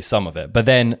loosely some of it. But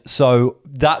then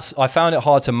I found it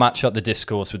hard to match up the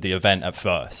discourse with the event at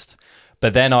first.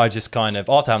 But then I just kind of,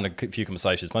 after having a few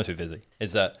conversations, mostly with Izzy,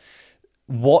 is that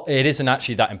it isn't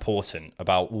actually that important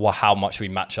about how much we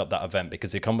match up that event,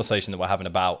 because the conversation that we're having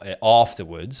about it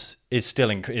afterwards is still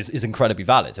is incredibly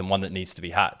valid and one that needs to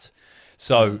be had.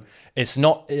 So it's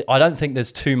not, I don't think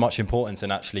there's too much importance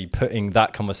in actually putting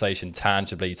that conversation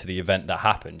tangibly to the event that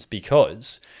happened,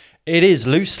 because it is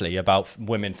loosely about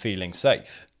women feeling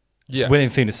safe. Yes. Women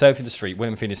feeling safe in the street,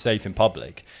 women feeling safe in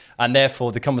public. And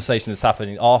therefore the conversation that's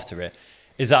happening after it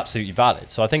is absolutely valid.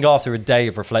 So I think after a day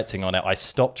of reflecting on it, I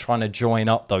stopped trying to join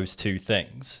up those two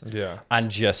things,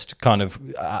 and just kind of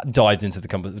dived into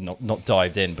the not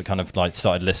dived in, but kind of like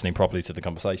started listening properly to the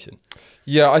conversation.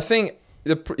 Yeah, I think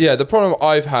the problem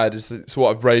I've had is it's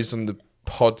what I've raised on the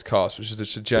podcast, which is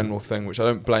just a general thing, which I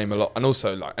don't blame a lot, and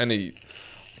also like any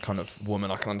kind of woman,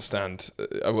 I can understand,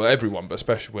 well, everyone, but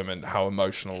especially women, how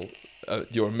emotional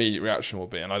your immediate reaction will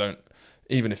be, and I don't.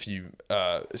 Even if you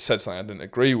said something I didn't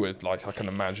agree with, like I can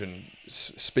imagine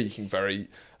speaking very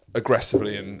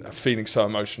aggressively and feeling so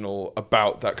emotional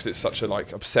about that, because it's such a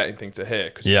like upsetting thing to hear,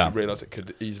 because you realise it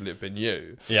could easily have been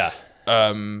you. Yeah.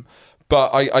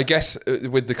 But I guess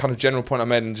with the kind of general point I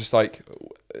made, and just like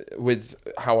with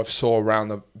how I saw around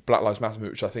the Black Lives Matter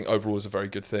movement, which I think overall is a very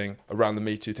good thing, around the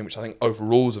Me Too thing, which I think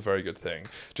overall is a very good thing,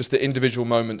 just the individual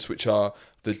moments which are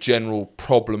the general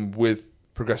problem with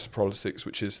progressive politics,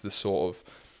 which is the sort of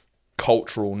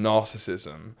cultural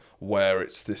narcissism, where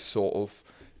it's sort of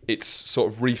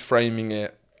reframing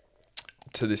it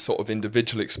to this sort of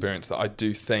individual experience that I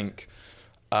do think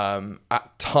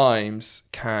at times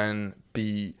can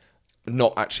be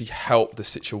not actually help the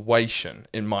situation,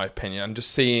 in my opinion. And just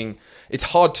seeing, it's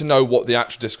hard to know what the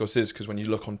actual discourse is, because when you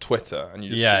look on Twitter and you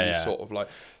just see these sort of like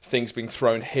things being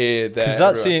thrown here, there.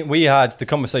 Because that's we had the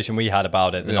conversation we had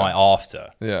about it the night after,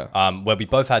 where we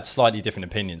both had slightly different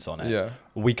opinions on it. Yeah,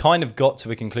 we kind of got to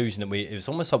a conclusion that it was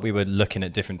almost like we were looking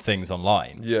at different things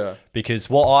online. Yeah, because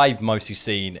what I've mostly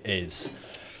seen is.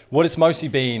 What it's mostly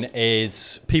been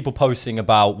is people posting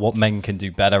about what men can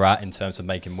do better at in terms of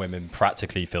making women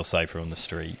practically feel safer on the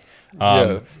street.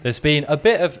 There's been a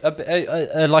bit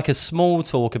of like a small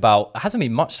talk about. It hasn't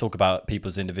been much talk about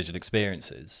people's individual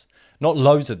experiences. Not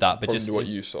loads of that, but From just what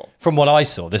you saw. From what I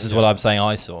saw. This is what I'm saying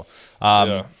I saw.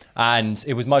 And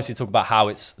it was mostly talk about how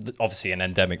it's obviously an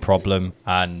endemic problem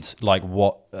and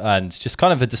and just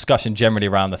kind of a discussion generally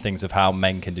around the things of how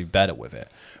men can do better with it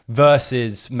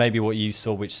versus maybe what you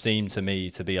saw, which seemed to me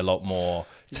to be a lot more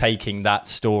taking that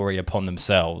story upon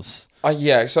themselves. So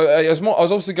I was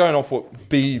obviously going off what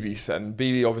BB said. And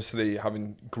BB, obviously,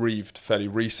 having grieved fairly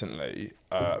recently,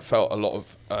 felt a lot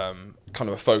of kind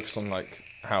of a focus on like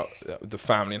how the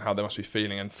family and how they must be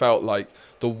feeling, and felt like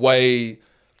the way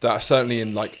that certainly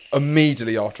in like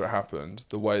immediately after it happened,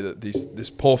 the way that this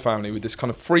poor family with this kind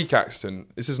of freak accident,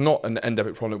 this is not an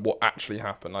endemic problem. What actually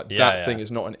happened, like that thing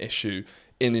is not an issue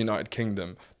in the United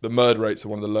Kingdom. The murder rates are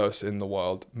one of the lowest in the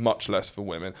world, much less for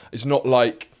women. It's not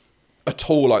like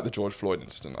at all like the George Floyd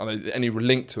incident. And any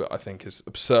link to it, I think, is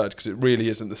absurd because it really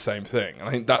isn't the same thing. And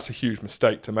I think that's a huge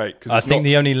mistake to make. I think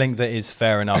the only link that is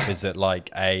fair enough is that like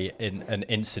an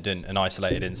incident, an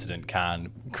isolated incident,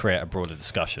 can create a broader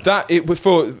discussion.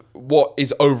 For what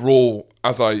is overall,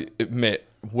 as I admit,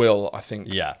 will, I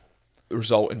think,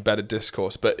 result in better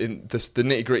discourse. But in the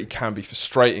nitty gritty can be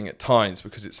frustrating at times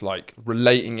because it's like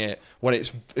relating it when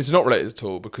it's not related at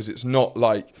all, because it's not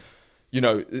like, you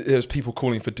know, there's people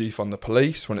calling for defund the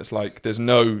police when it's like there's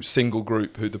no single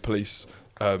group who the police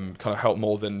kind of help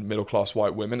more than middle-class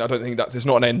white women. I don't think it's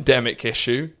not an endemic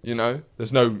issue, you know?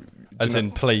 There's no...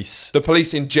 in police. The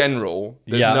police in general,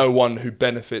 there's no one who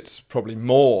benefits probably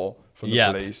more from the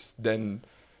police than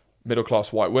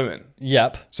middle-class white women.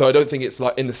 Yep. So I don't think it's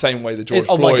like in the same way the George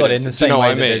Floyd in the same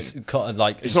way that it's not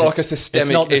like a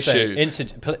systemic issue.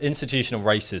 Institutional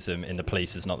racism in the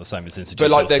police is not the same as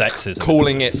institutional sexism.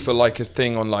 Calling it for like a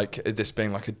thing on like this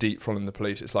being like a deep problem in the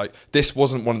police. It's like this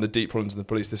wasn't one of the deep problems in the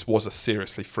police. This was a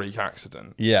seriously freak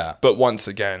accident. Yeah. But once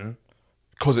again,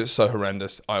 because it's so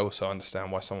horrendous, I also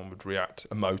understand why someone would react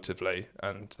emotively,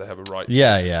 and they have a right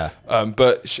to.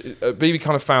 But BB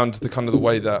kind of found the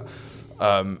way that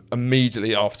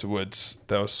immediately afterwards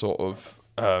there was sort of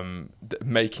trying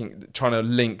to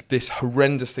link this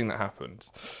horrendous thing that happened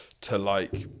to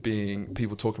like being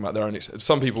people talking about their own.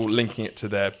 Some people linking it to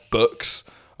their books,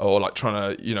 or like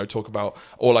trying to, you know, talk about,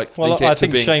 or like. Well, I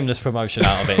think shameless promotion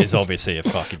out of it is obviously a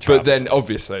fucking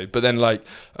travesty. but then like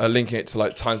linking it to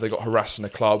like times they got harassed in a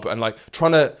club, and like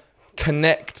trying to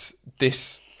connect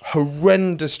this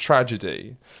horrendous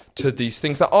tragedy to these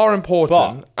things that are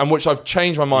important, and which I've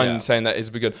changed my mind in saying that is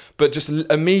good, but just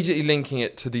immediately linking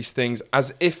it to these things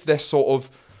as if they're sort of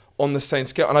on the same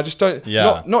scale. And I just don't,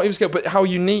 not even scale, but how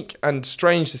unique and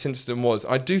strange this incident was.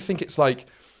 I do think it's like,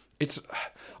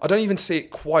 I don't even see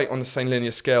it quite on the same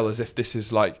linear scale as if this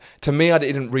is like, to me, it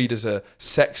didn't read as a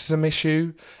sexism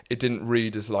issue. It didn't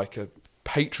read as like a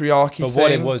patriarchy thing. But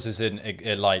what it was in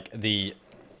like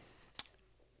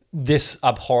this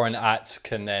abhorrent act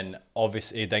can then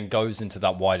obviously goes into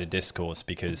that wider discourse,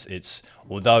 because it's,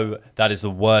 although that is the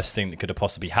worst thing that could have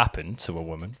possibly happened to a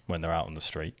woman when they're out on the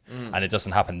street, and it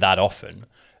doesn't happen that often,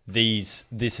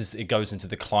 it goes into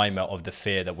the climate of the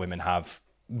fear that women have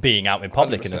being out in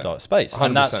public in a dark space.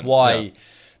 And that's why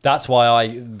I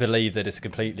believe that it's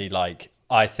completely like,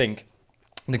 I think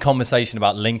the conversation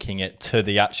about linking it to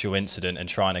the actual incident and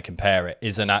trying to compare it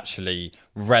isn't actually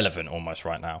relevant almost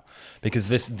right now, because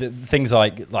things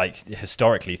like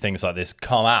historically things like this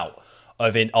come out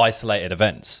of isolated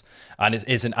events, and it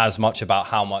isn't as much about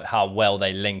how well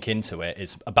they link into it.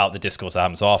 It's about the discourse that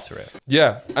happens after it.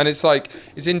 Yeah, and it's like,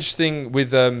 it's interesting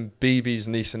with BB's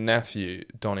niece and nephew,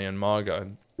 Donnie and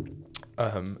Margot.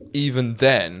 Even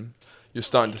then, you're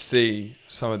starting to see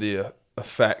some of the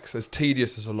effects. As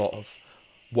tedious as a lot of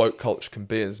woke culture can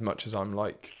be, as much as we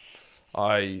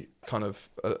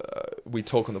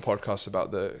talk on the podcast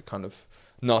about the kind of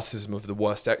narcissism of the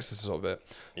worst excesses of it.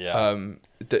 Yeah.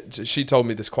 She told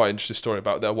me this quite interesting story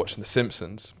about they're watching The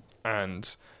Simpsons,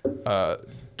 and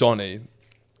Donnie,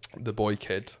 the boy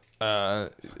kid,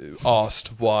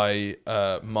 asked why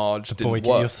Marge didn't work.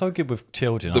 You're so good with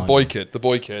children. The boy kid.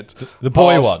 Boy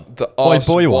asked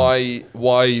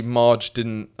why Marge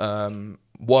didn't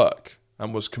work,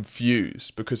 and was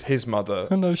confused because his mother,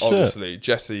 obviously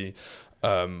Jessie,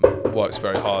 works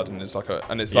very hard, and is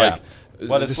like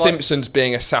the Simpsons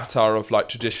being a satire of like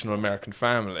traditional American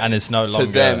family, and it's no longer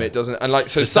to them. It doesn't, and like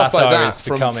so stuff like that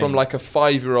from like a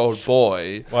 5-year-old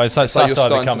boy. Well, it's like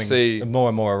satire becoming more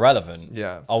and more irrelevant.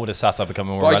 Yeah, older satire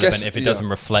becoming more relevant if it doesn't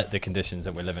reflect the conditions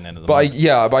that we're living in at the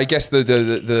moment. But I guess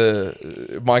the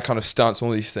my kind of stance on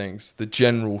all these things, the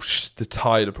general, the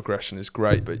tide of progression is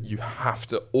great, but you have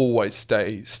to always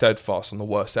stay steadfast on the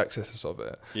worst excesses of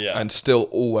it, and still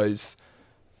always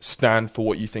stand for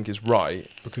what you think is right,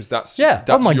 because that's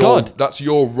that's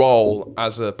your role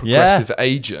as a progressive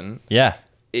agent.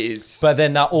 But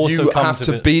then that also you comes have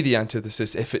to be the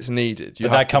antithesis if it's needed.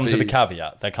 But that comes with a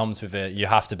caveat. That comes with it. You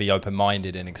have to be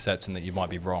open-minded in accepting that you might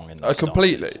be wrong in those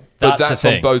completely. stances. But that's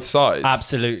on both sides.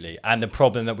 Absolutely. And the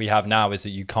problem that we have now is that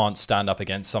you can't stand up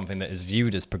against something that is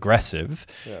viewed as progressive.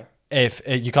 If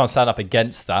you can't stand up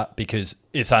against that because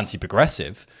it's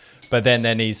anti-progressive. But then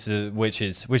there needs to, which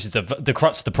is the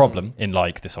crux of the problem in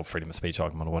like this whole freedom of speech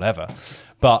argument or whatever.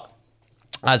 But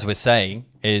as we're saying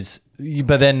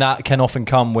but then that can often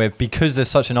come with, because there's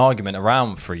such an argument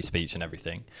around free speech and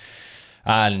everything,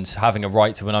 and having a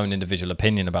right to an own individual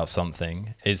opinion about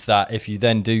something, is that if you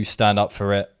then do stand up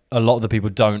for it, a lot of the people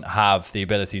don't have the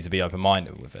ability to be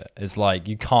open-minded with it. It's like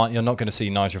you're not going to see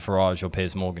Nigel Farage or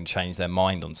Piers Morgan change their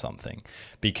mind on something,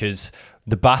 because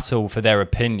the battle for their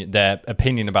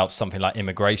opinion about something like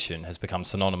immigration has become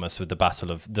synonymous with the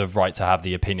battle of the right to have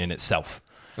the opinion itself.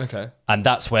 Okay. And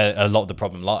that's where a lot of the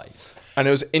problem lies. And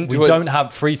it was we don't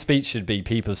have free speech. Should be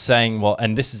people saying, well,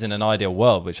 and this is in an ideal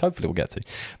world, which hopefully we'll get to,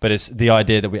 but it's the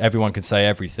idea that everyone can say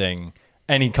everything,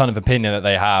 any kind of opinion that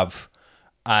they have,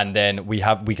 and then we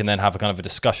can then have a kind of a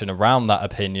discussion around that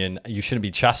opinion. You shouldn't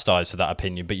be chastised for that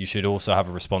opinion, but you should also have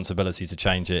a responsibility to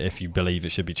change it if you believe it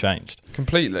should be changed.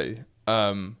 Completely.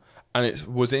 And it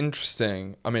was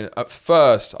interesting. I mean, at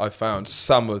first I found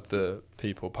some of the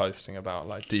people posting about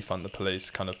like defund the police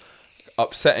kind of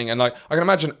upsetting. And like, I can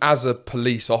imagine as a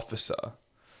police officer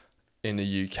in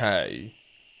the UK,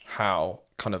 how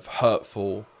kind of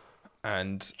hurtful,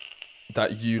 and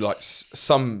that you like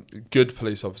some good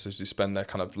police officers who spend their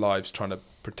kind of lives trying to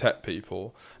protect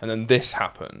people, and then this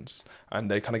happens and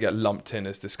they kind of get lumped in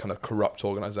as this kind of corrupt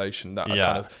organization that are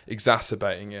kind of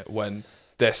exacerbating it, when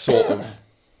they're sort of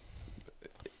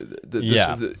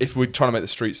if we're trying to make the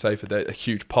streets safer, they're a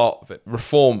huge part of it.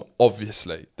 Reform,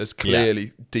 obviously, there's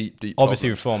clearly deep obviously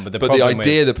problems. Reform, but the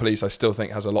idea of the police I still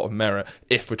think has a lot of merit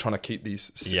if we're trying to keep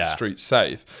these streets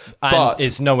safe, and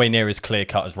it's nowhere near as clear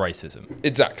cut as racism.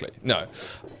 Exactly, no.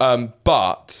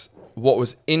 But what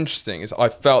was interesting is I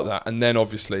felt that, and then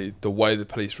obviously the way the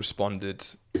police responded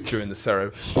during the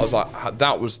ceremony, I was like,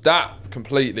 that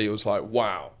completely was like,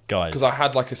 wow, guys, because I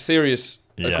had like a serious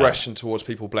aggression towards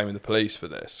people blaming the police for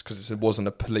this, because it wasn't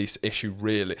a police issue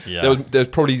really. There was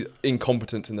probably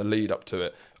incompetence in the lead up to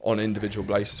it on an individual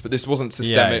basis, but this wasn't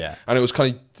systemic, and it was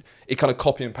kind of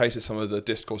copy and pasted some of the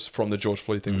discourse from the George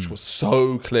Floyd thing, which was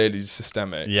so clearly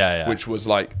systemic, which was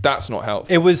like, that's not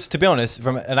helpful. It was, to be honest,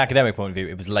 from an academic point of view,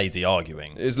 it was lazy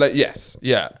arguing. It was like,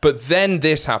 but then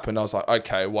this happened, I was like,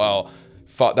 okay, well,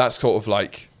 fuck, that's sort of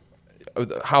like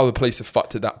how the police have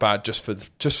fucked it that bad just for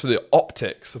the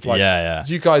optics of like,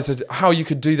 you guys how you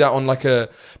could do that on like a,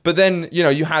 but then, you know,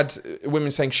 you had women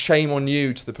saying shame on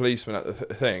you to the policemen at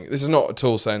the thing. This is not at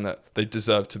all saying that they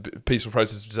deserve to be, peaceful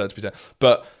protesters deserve to be done,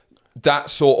 but that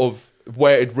sort of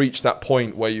where it reached that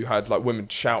point where you had like women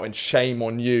shouting shame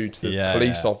on you to the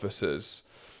police officers,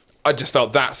 I just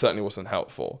felt that certainly wasn't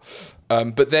helpful.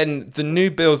 But then the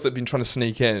new bills that have been trying to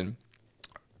sneak in,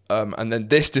 and then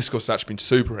this discourse has actually been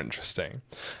super interesting,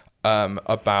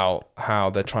 about how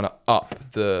they're trying to up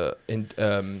the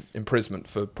imprisonment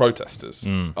for protesters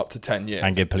up to 10 years.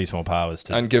 And give police more powers.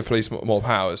 And give police more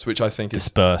powers, which I think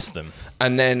disperse them.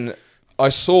 And then I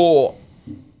saw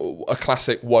a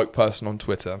classic woke person on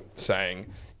Twitter saying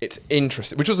it's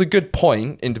interesting, which was a good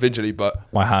point individually,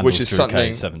 but my hand which is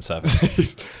something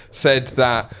K77 said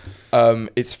that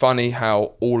it's funny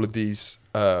how all of these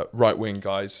right-wing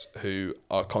guys who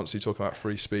are constantly talking about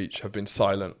free speech have been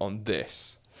silent on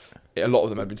this. A lot of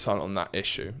them have been silent on that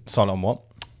issue. Silent on what?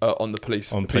 On the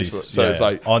police. On police. So it's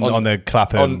like on the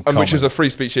Clapham, which is a free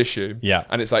speech issue. Yeah.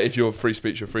 And it's like, if you're free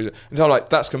speech, you're free. And I'm like,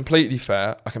 that's completely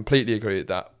fair. I completely agree with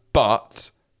that.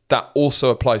 But that also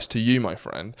applies to you, my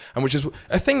friend. And which is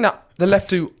a thing that the left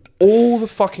do all the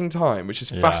fucking time, which is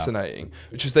fascinating.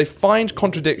 Which is they find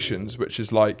contradictions, which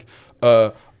is like,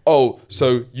 oh,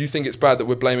 so you think it's bad that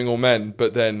we're blaming all men,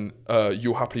 but then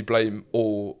you'll happily blame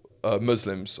all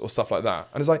Muslims or stuff like that.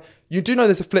 And it's like, you do know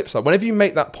there's a flip side. Whenever you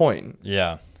make that point,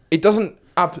 it doesn't.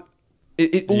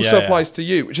 It also applies to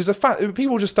you, which is a fact.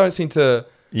 People just don't seem to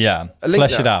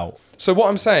flesh it out. So what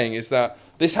I'm saying is that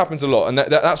this happens a lot, and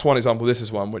that's one example. This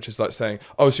is one which is like saying,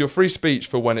 oh, so your free speech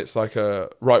for when it's like a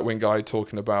right wing guy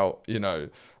talking about, you know,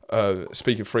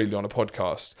 speaking freely on a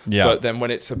podcast. Yeah. But then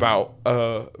when it's about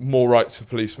more rights for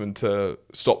policemen to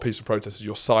stop peaceful protesters,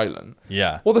 you're silent.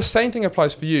 Yeah. Well, the same thing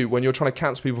applies for you when you're trying to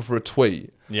cancel people for a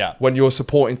tweet. Yeah. When you're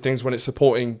supporting things, when it's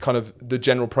supporting kind of the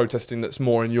general protesting that's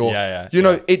more in your... Yeah, you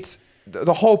know, it's...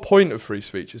 The whole point of free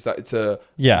speech is that it's a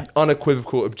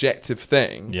unequivocal, objective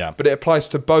thing. Yeah. But it applies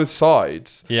to both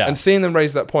sides. Yeah. And seeing them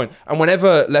raise that point, and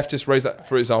whenever leftists raise that,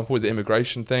 for example, with the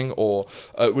immigration thing, or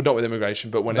well, not with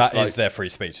immigration, but when that it's like, is their free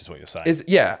speech, is what you're saying.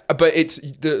 But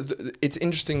it's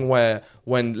interesting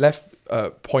when left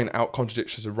point out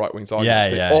contradictions of right wing's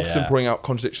arguments, they often bring out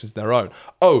contradictions of their own.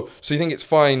 Oh, so you think it's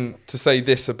fine to say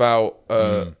this about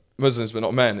Muslims but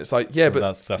not men? It's like, yeah, but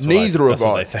that's neither that's are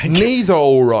what right. they think. Neither are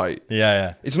all right.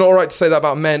 Yeah. It's not all right to say that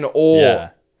about men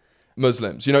or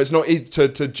Muslims. You know, it's not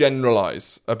to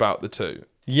generalize about the two.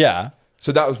 Yeah.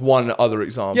 So that was one other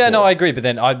example. Yeah, no, I agree. But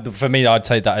then for me, I'd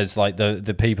say that as like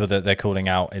the people that they're calling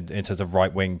out in terms of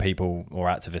right wing people or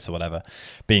activists or whatever,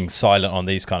 being silent on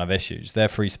these kind of issues. Their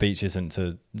free speech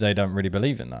they don't really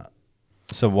believe in that.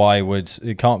 So why would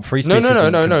free speech?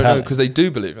 No, because they do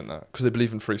believe in that, because they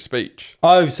believe in free speech.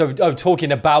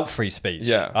 Talking about free speech.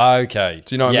 Yeah. Okay.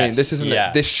 Do you know what I mean? This isn't.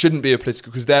 This shouldn't be a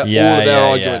political, because all of their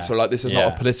arguments are like, this is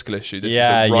not a political issue. This is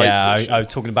a rights issue. I was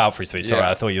talking about free speech. Sorry,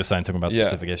 I thought you were talking about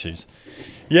specific issues.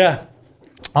 Yeah.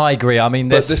 I agree. I mean,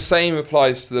 but the same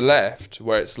applies to the left,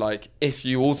 where it's like, if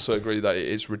you also agree that it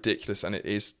is ridiculous and it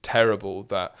is terrible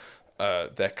that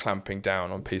they're clamping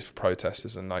down on peaceful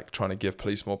protesters and like trying to give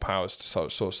police more powers to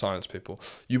sort of silence people,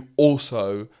 you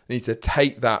also need to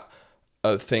take that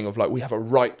thing of like, we have a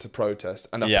right to protest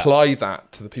and apply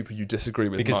that to the people you disagree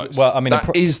with most. Well, I mean,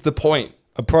 that is the point.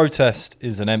 A protest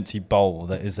is an empty bowl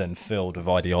that is then filled with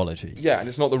ideology. Yeah, and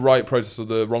it's not the right protest or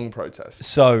the wrong protest.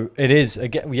 So it is,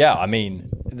 again, I mean,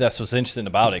 that's what's interesting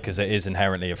about it, because it is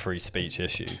inherently a free speech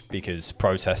issue, because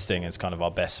protesting is kind of our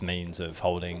best means of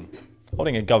holding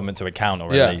a government to account,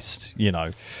 or at least, you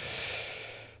know,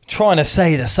 trying to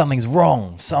say that something's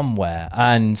wrong somewhere.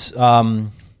 And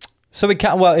so it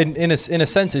can, well, in a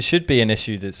sense, it should be an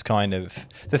issue that's kind of...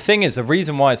 The thing is, the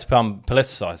reason why it's become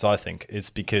politicized, I think, is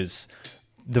because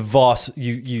the vast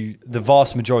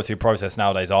majority of protests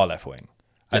nowadays are left-wing.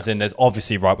 As in, there's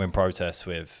obviously right-wing protests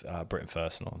with Britain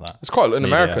First and all that. It's quite... In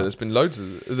America, there's been loads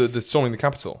of... The storming the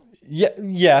Capitol.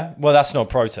 Yeah. Well, that's not a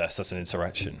protest. That's an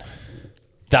insurrection.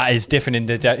 That is different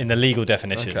in the legal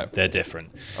definition. Okay. They're different.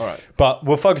 All right. But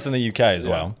we'll focus on the UK as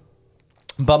well.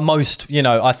 But most,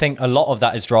 I think a lot of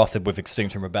that is drafted with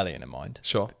Extinction Rebellion in mind.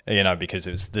 Sure. Because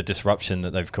it's the disruption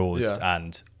that they've caused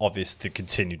and obvious the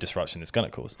continued disruption it's going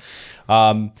to cause.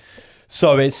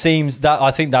 So it seems that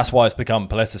I think that's why it's become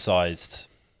politicized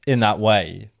in that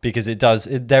way, because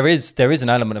there is an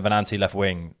element of an anti-left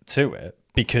wing to it,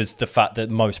 because the fact that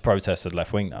most protests are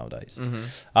left wing nowadays.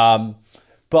 Mm-hmm.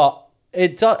 But I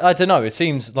don't know. It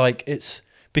seems like it's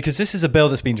because this is a bill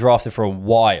that's been drafted for a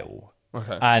while,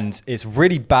 and it's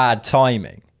really bad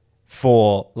timing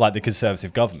for like the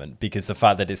Conservative government, because the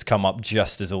fact that it's come up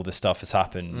just as all this stuff has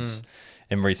happened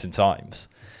in recent times,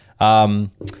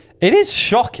 it is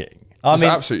shocking. It's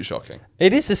absolutely shocking.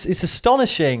 It is. It's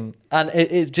astonishing, and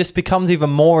it just becomes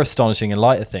even more astonishing in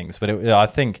light of things. But I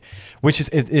think, which is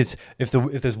if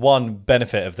there's one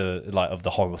benefit of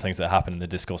the horrible things that happen in the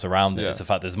discourse around it, is the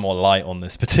fact there's more light on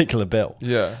this particular bill.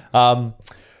 Yeah.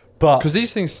 But because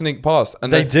these things sneak past,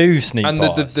 and they do sneak and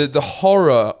past. And the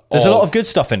horror. There's a lot of good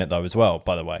stuff in it though as well.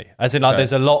 By the way, as in like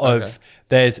there's a lot of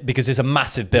because it's a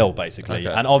massive bill basically,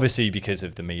 and obviously because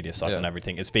of the media stuff and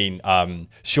everything, it's been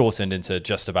shortened into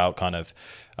just about kind of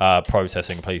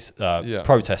protesting.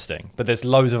 But there's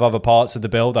loads of other parts of the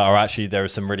bill that are actually, there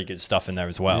is some really good stuff in there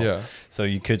as well. Yeah. So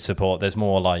you could support. There's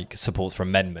more like supports for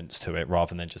amendments to it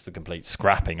rather than just the complete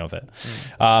scrapping of it.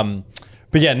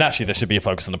 But yeah, naturally there should be a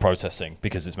focus on the protesting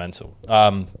because it's mental.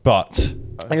 But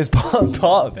I think it's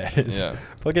part of it is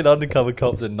fucking undercover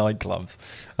cops in nightclubs.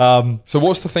 So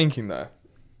what's the thinking there?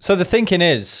 So the thinking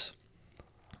is,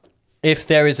 if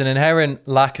there is an inherent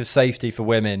lack of safety for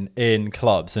women in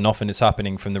clubs, and often it's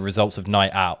happening from the results of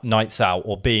nights out,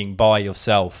 or being by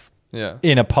yourself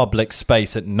in a public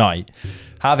space at night,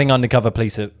 having undercover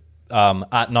police at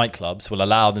nightclubs will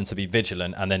allow them to be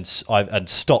vigilant and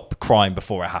stop crime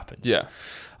before it happens. Yeah.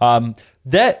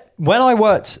 When I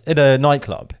worked in a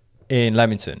nightclub in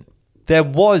Leamington, there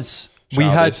was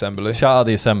Shout out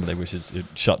the Assembly, which is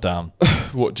shut down.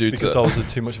 What, due because I was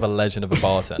too much of a legend of a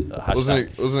bartender.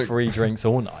 Wasn't it free drinks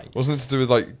all night? Wasn't it to do with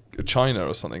like China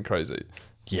or something crazy?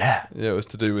 Yeah. Yeah, it was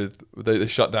to do with they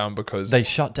shut down because They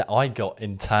shut down. I got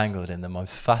entangled in the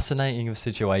most fascinating of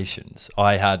situations.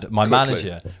 I had my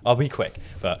manager. I'll be quick,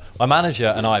 but my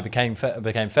manager and I became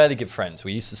fairly good friends.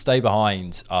 We used to stay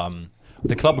behind.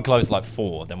 The club would close at like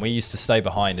 4. Then we used to stay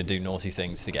behind and do naughty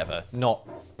things together. Not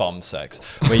bum sex.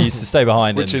 We used to stay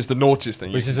behind, which is the naughtiest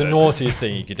thing. Which is the naughtiest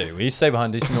thing you could do. We used to stay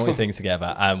behind, do some naughty things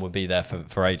together, and would be there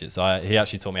for ages. He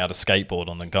actually taught me how to skateboard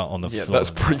on the Yeah, floor. that's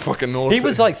pretty fucking naughty. He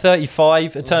was like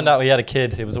 35. It turned out he had a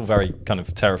kid. It was all very kind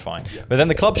of terrifying. Yeah. But then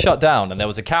the club shut down, and there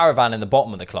was a caravan in the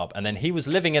bottom of the club. And then he was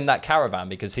living in that caravan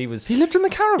because he lived in the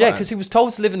caravan? Yeah, because he was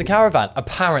told to live in the caravan,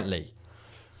 apparently.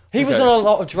 He was on a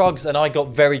lot of drugs, and I got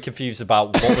very confused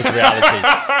about what was reality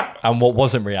and what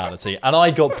wasn't reality. And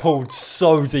I got pulled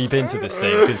so deep into this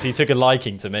thing because he took a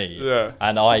liking to me. Yeah.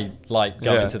 And I like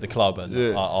going to the club and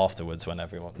afterwards when no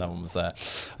one was there.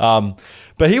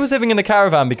 But he was living in the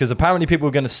caravan because apparently people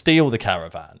were going to steal the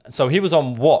caravan. So he was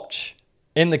on watch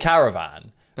in the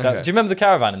caravan. Now, do you remember the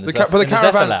caravan in the caravan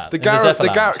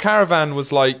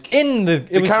was like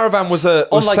the caravan was a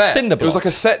on like set. cinder blocks. It was like a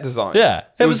set design. Yeah,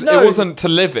 it wasn't to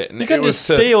live in. You couldn't just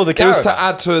steal the caravan. It was to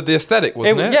add to the aesthetic,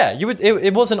 wasn't it? Yeah,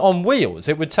 it wasn't on wheels.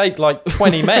 It would take like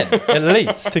 20 men at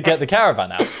least to get the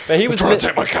caravan out. But he was trying to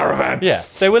take my caravan. Yeah,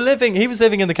 they were living. He was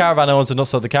living in the caravan. I was not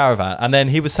so the caravan, and then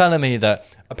he was telling me that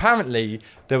apparently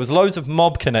there was loads of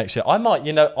mob connection. I might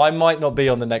not be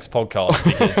on the next podcast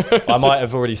because I might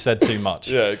have already said too much.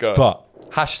 Yeah, go on. But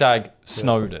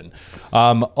 #Snowden.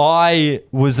 I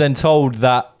was then told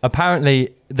that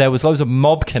apparently there was loads of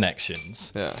mob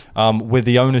connections with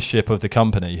the ownership of the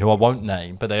company, who I won't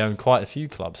name, but they own quite a few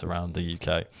clubs around the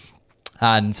UK.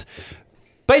 And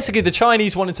basically the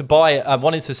Chinese wanted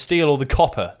to steal all the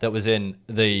copper that was in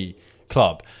the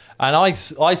club. And I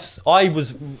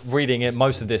was reading it.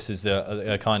 Most of this is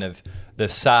the kind of the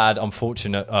sad,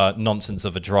 unfortunate nonsense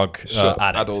of a drug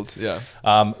addict.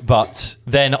 But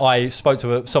then I spoke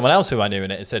to someone else who I knew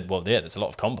in it and said, well, there's a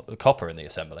lot of copper in the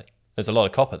assembly. There's a lot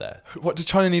of copper there. What, did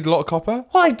China need a lot of copper?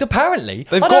 Well, apparently.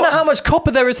 I don't know how much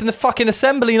copper there is in the fucking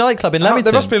Assembly nightclub in Leamington.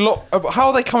 There must be a lot. How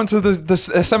are they coming to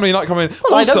the Assembly nightclub?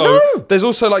 Well, I don't know. There's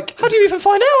also like... How do you even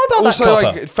find out about that copper?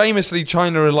 Also, like, famously,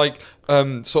 China are like...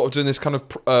 sort of doing this kind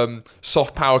of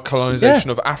soft power colonization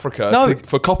of Africa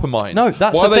for copper mines. No,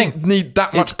 that's why the thing. They need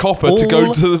that much copper to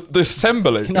go to the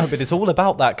assembly. No, but it's all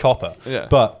about that copper. Yeah.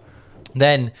 But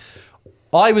then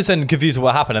I was then confused with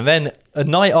what happened, and then a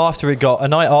night after it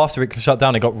shut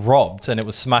down, it got robbed and it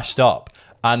was smashed up.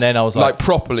 And then I was like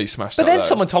properly smashed up. But then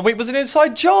someone told me it was an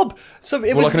inside job. So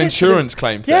it was like an insurance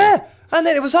claim thing. Yeah. And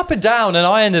then it was up and down, and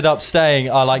I ended up staying,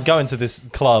 going to this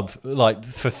club like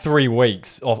for 3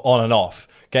 weeks on and off,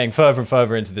 getting further and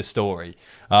further into this story.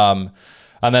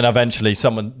 And then eventually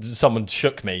someone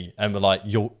shook me and were like,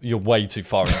 you're way too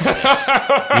far into this.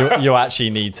 you actually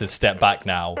need to step back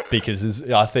now because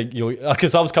I think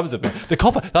because I was coming to the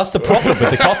copper. That's the problem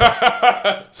with the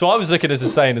copper. So I was looking as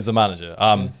insane as a manager.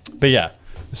 But yeah.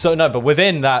 So no, but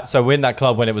within that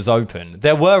club when it was open,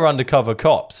 there were undercover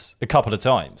cops a couple of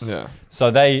times. Yeah. So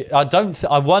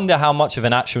I wonder how much of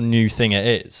an actual new thing it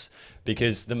is.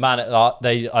 Because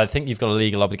I think you've got a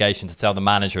legal obligation to tell the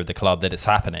manager of the club that it's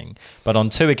happening. But on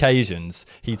 2 occasions,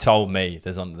 he told me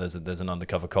there's an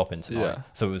undercover cop in tonight. Yeah.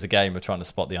 So it was a game of trying to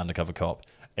spot the undercover cop.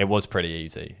 It was pretty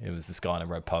easy. It was this guy in a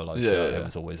red polo shirt who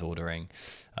was always ordering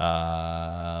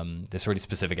this really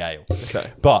specific ale.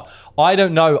 Okay. But I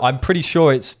don't know. I'm pretty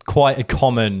sure it's quite a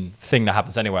common thing that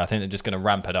happens anyway. I think they're just going to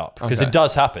ramp it up because it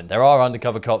does happen. There are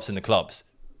undercover cops in the clubs.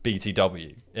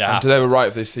 BTW. Yeah. And do they were right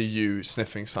if they see you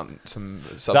sniffing some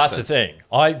substance? That's the thing.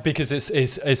 Because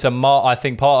I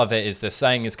think part of it is they're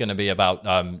saying it's going to be about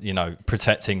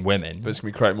protecting women. But it's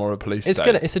going to be creating more of a police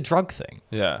state. It's a drug thing.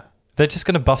 Yeah. They're just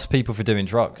going to bust people for doing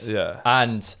drugs. Yeah.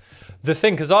 And the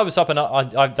thing, because I was up and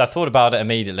I thought about it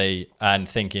immediately and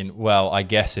thinking, well, I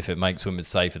guess if it makes women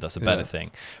safer, that's a better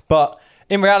thing. But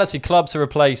in reality, clubs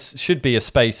should be a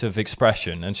space of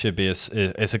expression and should be it's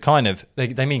a kind of,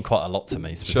 they mean quite a lot to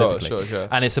me specifically. Sure.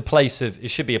 And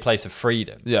it should be a place of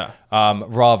freedom. Yeah.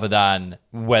 Rather than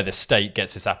where the state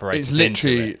gets its apparatus into it. It's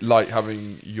literally like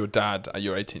having your dad at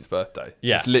your 18th birthday.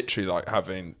 Yeah. It's literally like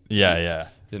having... Yeah.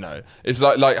 You know, it's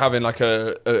like having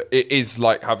it is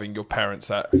like having your parents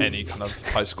at any kind of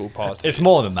high school party. It's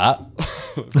more than that.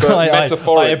 But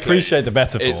metaphorically, I appreciate the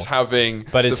metaphor. It's having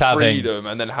freedom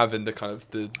and then having the kind of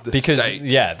the because state.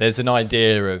 There's an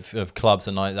idea of clubs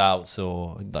and night outs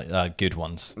or like good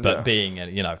ones, but being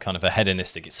kind of a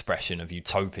hedonistic expression of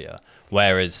utopia.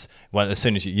 Whereas as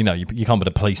soon as you can't put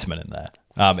a policeman in there.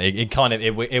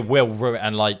 It will ruin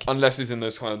and like. Unless he's in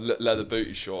those kind of leather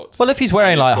booty shorts. Well, if he's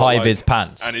wearing like high vis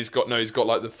pants and he's got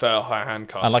like the fair high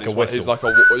handcuffs and like a whistle, he's like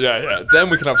yeah. Then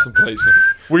we can have some policemen.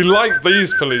 We like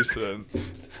these policemen.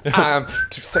 I'm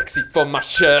too sexy for my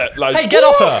shirt. Like, hey, get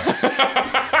off her!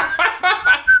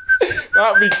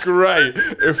 That'd be great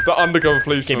if the undercover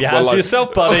policemen Keep your hands to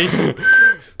yourself, buddy.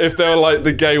 If they were like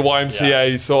the gay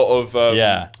YMCA sort of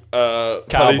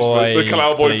cowboy, the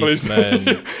cowboy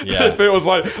policeman. If it was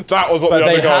like that was what but the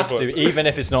they undercover have to, even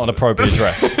if it's not an appropriate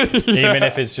dress, even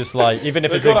if it's just like, even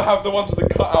if they've got to have the ones with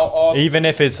the cut out arse. Even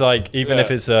if it's like,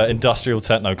 if it's an industrial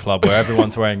techno club where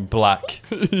everyone's wearing black,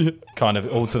 kind of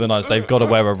all to the nose, they've got to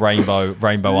wear a rainbow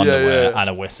underwear and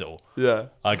a whistle. Yeah,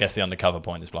 I guess the undercover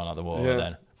point is blown out the water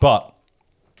then. But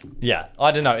yeah,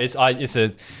 I don't know. It's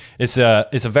a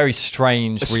very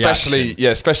strange reaction.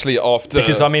 Especially after,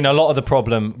 because I mean, a lot of the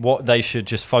problem, what they should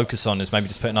just focus on is maybe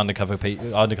just putting undercover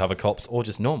cops or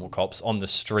just normal cops on the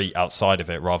street outside of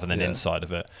it rather than inside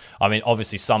of it. I mean,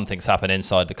 obviously some things happen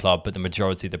inside the club, but the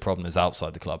majority of the problem is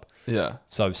outside the club. Yeah.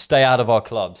 So stay out of our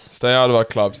clubs. Stay out of our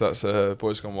clubs. That's a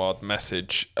Boys Gone Wild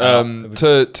message.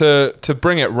 To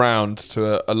bring it round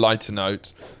to a lighter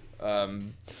note.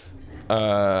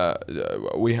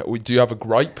 We do you have a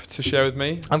gripe to share with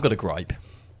me? I've got a gripe.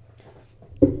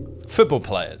 Football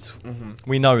players,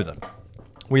 we know them.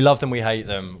 We love them, we hate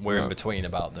them, we're in between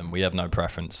about them, we have no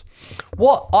preference.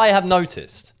 What I have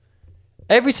noticed,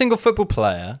 every single football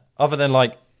player, other than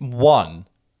like one,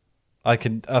 I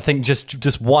think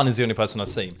just one is the only person I've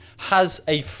seen, has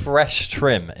a fresh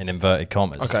trim in inverted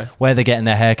commas. Okay. Where they're getting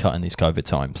their hair cut in these COVID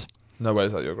times. No way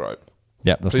is that your gripe.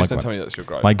 Yeah, that's Please my don't gripe. tell me that's your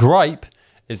gripe. My gripe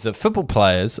is that football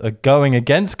players are going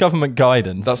against government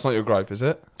guidance. That's not your gripe, is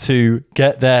it? To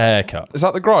get their hair cut. Is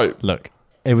that the gripe? Look,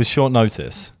 it was short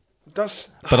notice. But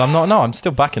I'm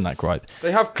still backing that gripe.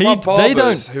 They have club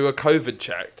barbers who are COVID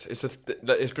checked.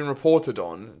 It's been reported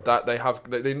on that they have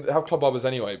club barbers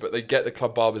anyway, but they get the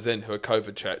club barbers in who are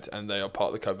COVID checked and they are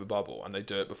part of the COVID bubble and they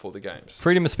do it before the games.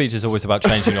 Freedom of speech is always about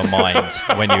changing your mind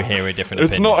when you hear a different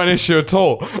opinion. It's not an issue at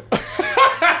all.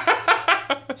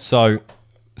 So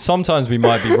sometimes we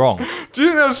might be wrong. Do you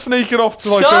think they're sneaking off to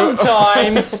like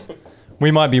sometimes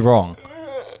we might be wrong.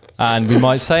 And we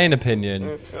might say an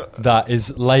opinion that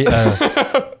is later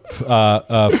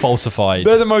falsified.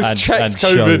 They're the most checked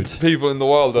COVID showed. people in the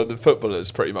world are the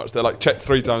footballers, pretty much. They're like checked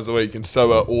 3 times a week, and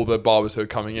so are all the barbers who are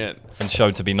coming in. And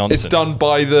showed to be nonsense. It's done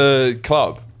by the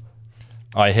club.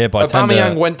 I hereby tender...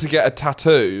 Aubameyang went to get a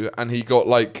tattoo, and he got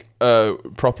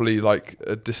properly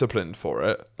disciplined for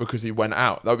it because he went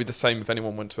out. That would be the same if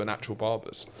anyone went to an actual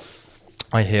barber's.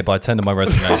 I hereby tender my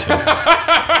resignation.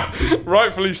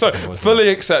 Rightfully so. Fully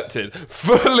accepted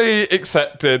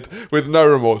with no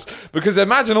remorse. Because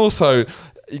imagine also,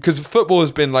 because football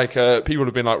has been people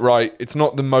have been like, right, it's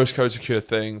not the most co-secure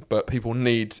thing, but people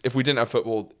need, if we didn't have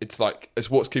football, it's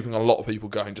what's keeping a lot of people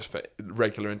going just for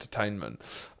regular entertainment.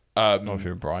 Not if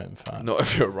you're a Brighton fan. Not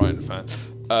if you're a Brighton fan.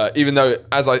 Even though,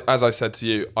 as I said to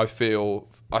you, I think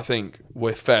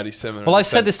we're fairly similar. Well, I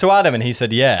said this to Adam and he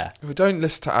said, yeah. Well, don't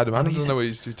listen to Adam. Adam doesn't know what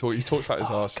he's talking. He talks out his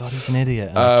arse. God, he's an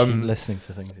idiot. And I keep listening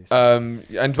to things he says.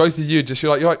 And both of you,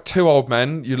 you're like two old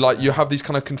men. You have these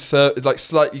kind of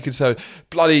slightly conservative,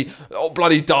 bloody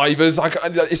divers.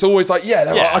 It's always like,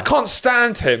 I can't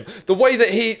stand him. The way that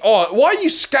why are you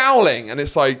scowling? And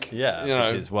it's like,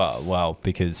 because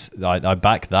I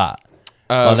back that.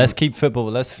 Let's keep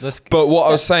football. Let's. But what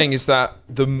I was saying is that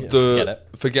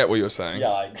forget what you're saying.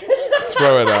 Yeah.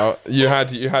 Throw it out. You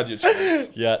had your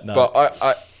chance. Yeah. No.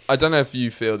 But I don't know if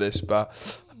you feel this,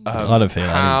 but I don't feel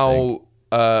how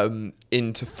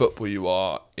into football you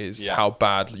are is how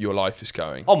bad your life is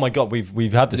going. Oh my God,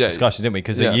 we've had this discussion, didn't we?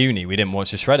 Because at uni we didn't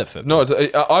watch the shredder football.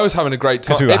 No, I was having a great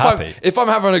time. Because we were happy. If I'm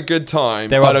having a good time,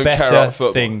 there I don't care about better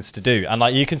football. things to do,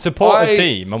 and you can support a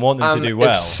team and want them to do well.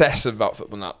 I'm obsessive about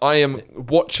football now. I am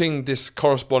watching this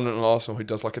correspondent on Arsenal who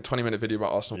does a 20-minute video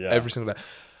about Arsenal every single day.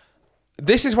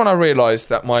 This is when I realised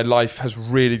that my life has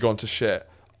really gone to shit.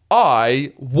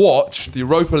 I watched the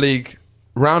Europa League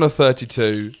round of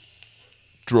 32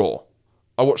 draw.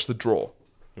 I watched the draw.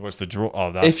 You watched the draw?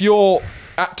 Oh, that's... If you're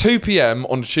at 2 p.m.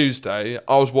 on Tuesday,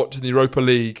 I was watching the Europa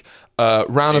League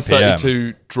round of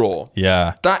 32 draw.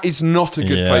 Yeah. That is not a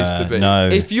good place to be. No.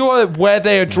 If you're where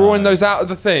they are drawing those out of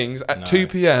the things at 2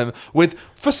 p.m. with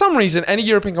for some reason, any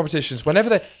European competitions,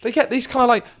 whenever they get these kind of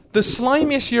like the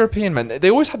slimiest European men, they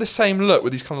always have the same look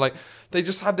with these kind of like, they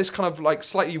just have this kind of like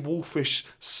slightly wolfish,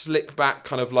 slick back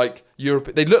kind of like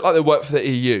Europe. They look like they work for the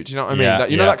EU. Do you know what I mean? Yeah,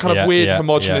 That, you know that kind of weird,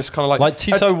 homogenous kind of like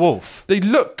Tito Wolff. They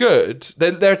look good.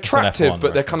 They're attractive, F1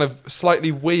 but they're kind of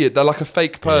slightly weird. They're like a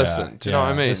fake person. Do you know what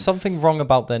I mean? There's something wrong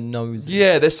about their noses.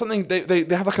 Yeah, there's something. They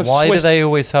have like a Why Swiss. do they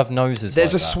always have noses?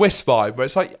 There's like a that? Swiss vibe where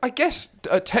it's like, I guess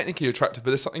technically attractive,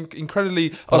 but there's something incredibly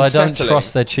But unsettling. I don't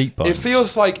trust their cheekbones. It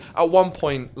feels like at one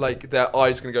point, like their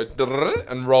eyes going to go drrrr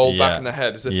and roll back in their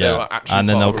head as if they were actually. And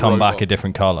then part they'll of a come robot. back a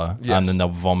different colour, Yes. and then they'll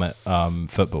vomit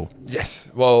football. Yes.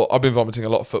 Well, I've been vomiting a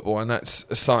lot of football, and that's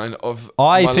a sign of.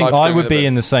 I my think life I going would a be bit-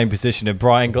 in the same position if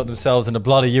Brighton got themselves in a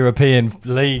bloody European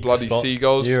league. Bloody spot.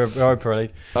 seagulls. Europa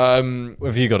League.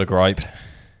 Have you got a gripe?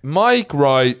 My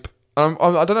gripe. I don't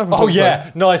know if I'm Oh talking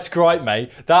yeah, nice gripe,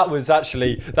 mate.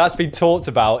 That's been talked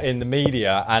about in the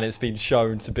media, and it's been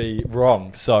shown to be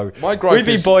wrong. So My gripe we've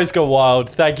been is- Boys Go Wild.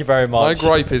 Thank you very much. My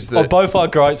gripe is Well, that both our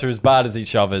gripes are as bad as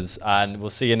each other's, and we'll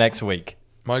see you next week.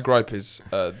 my gripe is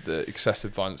the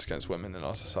excessive violence against women in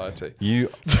our society. You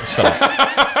shut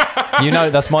up. You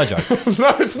know that's my joke. No,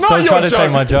 it's not Stop your trying to joke.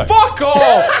 take my joke. Fuck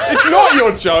off! It's not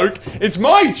your joke. It's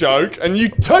my joke, and you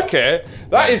took it.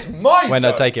 That is my When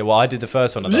joke. I take it, well, I did the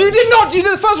first one. You did not. You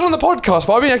did the first one on the podcast,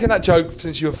 but I've been making that joke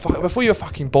since you were before you were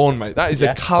fucking born, mate. That is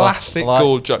Yeah, a classic well,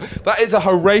 Gould joke. That is a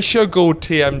Horatio Gould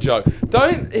TM joke.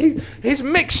 His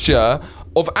mixture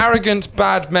of arrogant,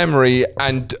 bad memory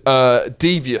and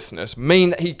deviousness mean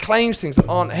that he claims things that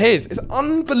aren't his. It's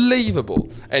unbelievable.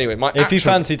 Anyway, If you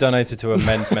fancy donating to a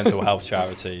men's mental health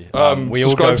charity, we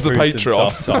all subscribe go to the through some Patreon.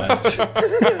 tough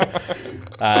times.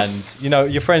 And you know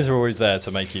your friends are always there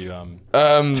to make you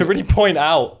to really point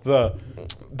out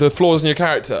the flaws in your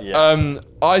character. Yeah.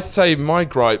 I'd say my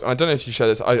gripe, and I don't know if you share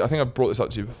this, I think I've brought this up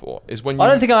to you before, is when you I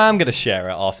don't think I am going to share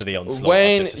it after the onslaught.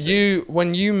 I've just received.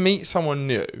 when you meet someone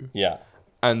new Yeah.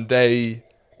 and they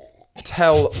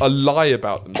tell a lie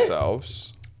about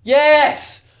themselves.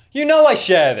 Yes! You know I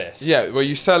share this. Yeah, where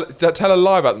you tell a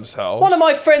lie about themselves. One of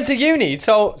my friends at uni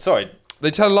told... Sorry. They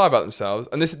tell a lie about themselves,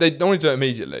 and they normally do it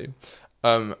immediately.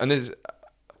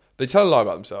 They tell a lie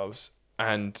about themselves,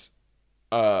 and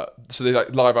so they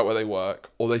like lie about where they work,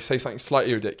 or they say something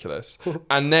slightly ridiculous,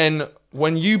 and then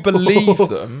when you believe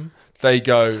them, they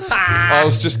go, "I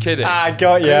was just kidding."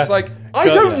 Got ya. It's like I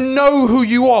don't know who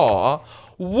you are.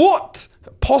 What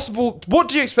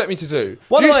do you expect me to do?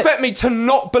 Do you expect me to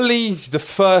not believe the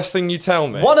first thing you tell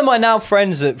me? One of my now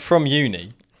friends from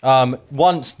uni,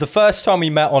 once, the first time we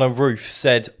met on a roof,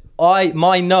 said,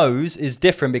 my nose is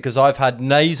different because I've had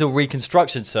nasal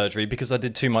reconstruction surgery because I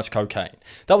did too much cocaine.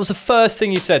 That was the first thing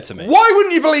he said to me. Why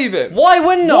wouldn't you believe him? Why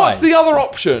wouldn't I? What's the other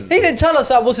option? He didn't tell us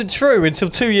that wasn't true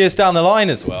until 2 years down the line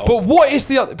as well. But what is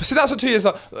the other? See, that's what 2 years.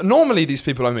 Normally, these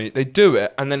people I meet, they do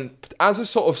it, and then as a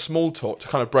sort of small talk to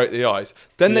kind of break the ice,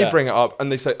 then they bring it up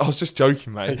and they say, "I was just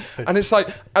joking, mate." And it's like,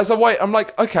 as a way, I'm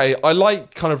like, okay, I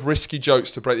like kind of risky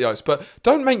jokes to break the ice, but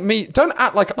don't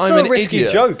act like I'm not an a risky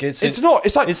idiot. joke. It's not.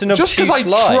 It's like it's an just because I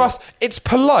obtuse lie. trust. It's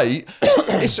polite.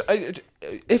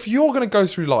 If you're going to go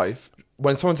through life.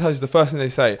 When someone tells you the first thing they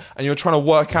say, and you're trying to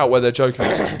work out where they're joking,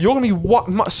 you're going to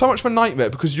be so much of a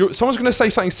nightmare because someone's going to say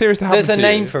something serious to happen There's to a you.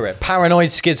 name for it. Paranoid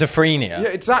schizophrenia. Yeah,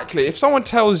 exactly. If someone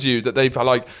tells you that they've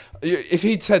if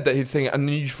he'd said that his thing and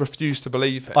you refuse to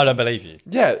believe him, I don't believe you.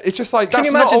 yeah, it's just like Can that's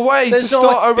you imagine? not a way to There's no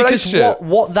start a way- relationship. Because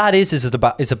what that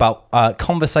is about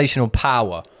conversational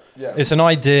power. Yeah. It's an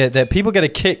idea that people get a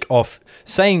kick off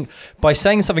by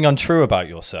saying something untrue about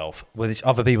yourself, which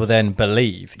other people then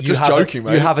believe. Just joking,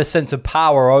 mate. You have a sense of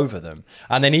power over them,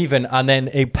 and then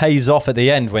it pays off at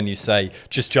the end when you say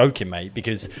 "just joking, mate,"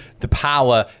 because the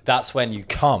power. That's when you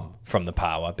come from the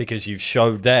power because you've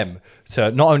showed them to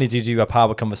not only did you have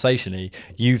power conversationally,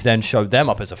 you've then showed them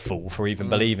up as a fool for even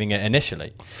believing it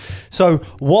initially. So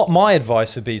what my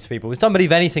advice would be to people is don't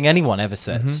believe anything anyone ever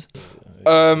says.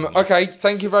 Okay,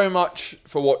 thank you very much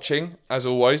for watching. As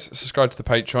always, subscribe to the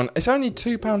Patreon. It's only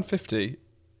 £2.50.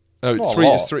 No, not it's a three.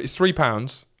 lot. It's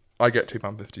 £3. I get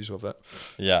 £2.50 of it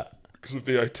Yeah. because of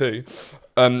VAT. It's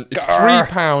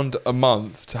 £3 a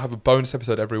month to have a bonus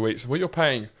episode every week. So what you're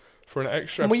paying for an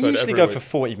extra And we episode usually every go week. for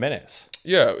 40 minutes.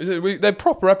 Yeah, they're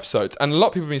proper episodes, and a lot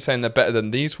of people have been saying they're better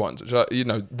than these ones, which are,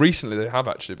 recently they have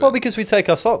actually been. Well, because we take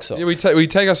our socks off. Yeah, we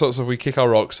take our socks off, we kick our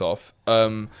rocks off,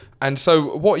 and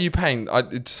so what are you paying?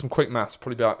 It's some quick maths,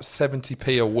 probably about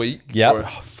 70p a week Yep. for a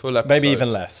full episode. Maybe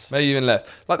even less. Maybe even less.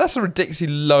 Like that's a ridiculously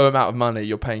low amount of money.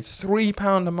 You're paying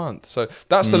 £3 a month, so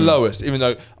that's the lowest. Even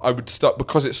though I would start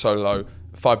because it's so low,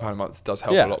 £5 a month does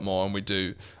help a lot more, and we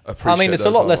do appreciate. I mean, it's a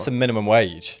lot less than minimum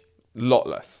wage. lot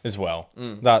less. as well.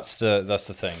 That's the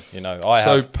thing. You know,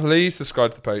 Please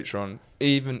subscribe to the Patreon,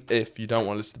 even if you don't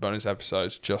want to listen to bonus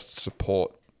episodes, just to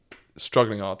support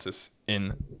struggling artists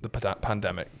in the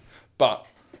pandemic. But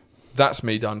that's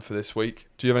me done for this week.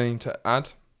 Do you have anything to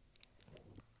add?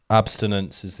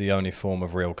 abstinence is the only form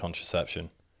of real contraception.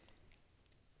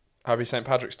 Happy St.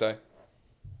 Patrick's Day.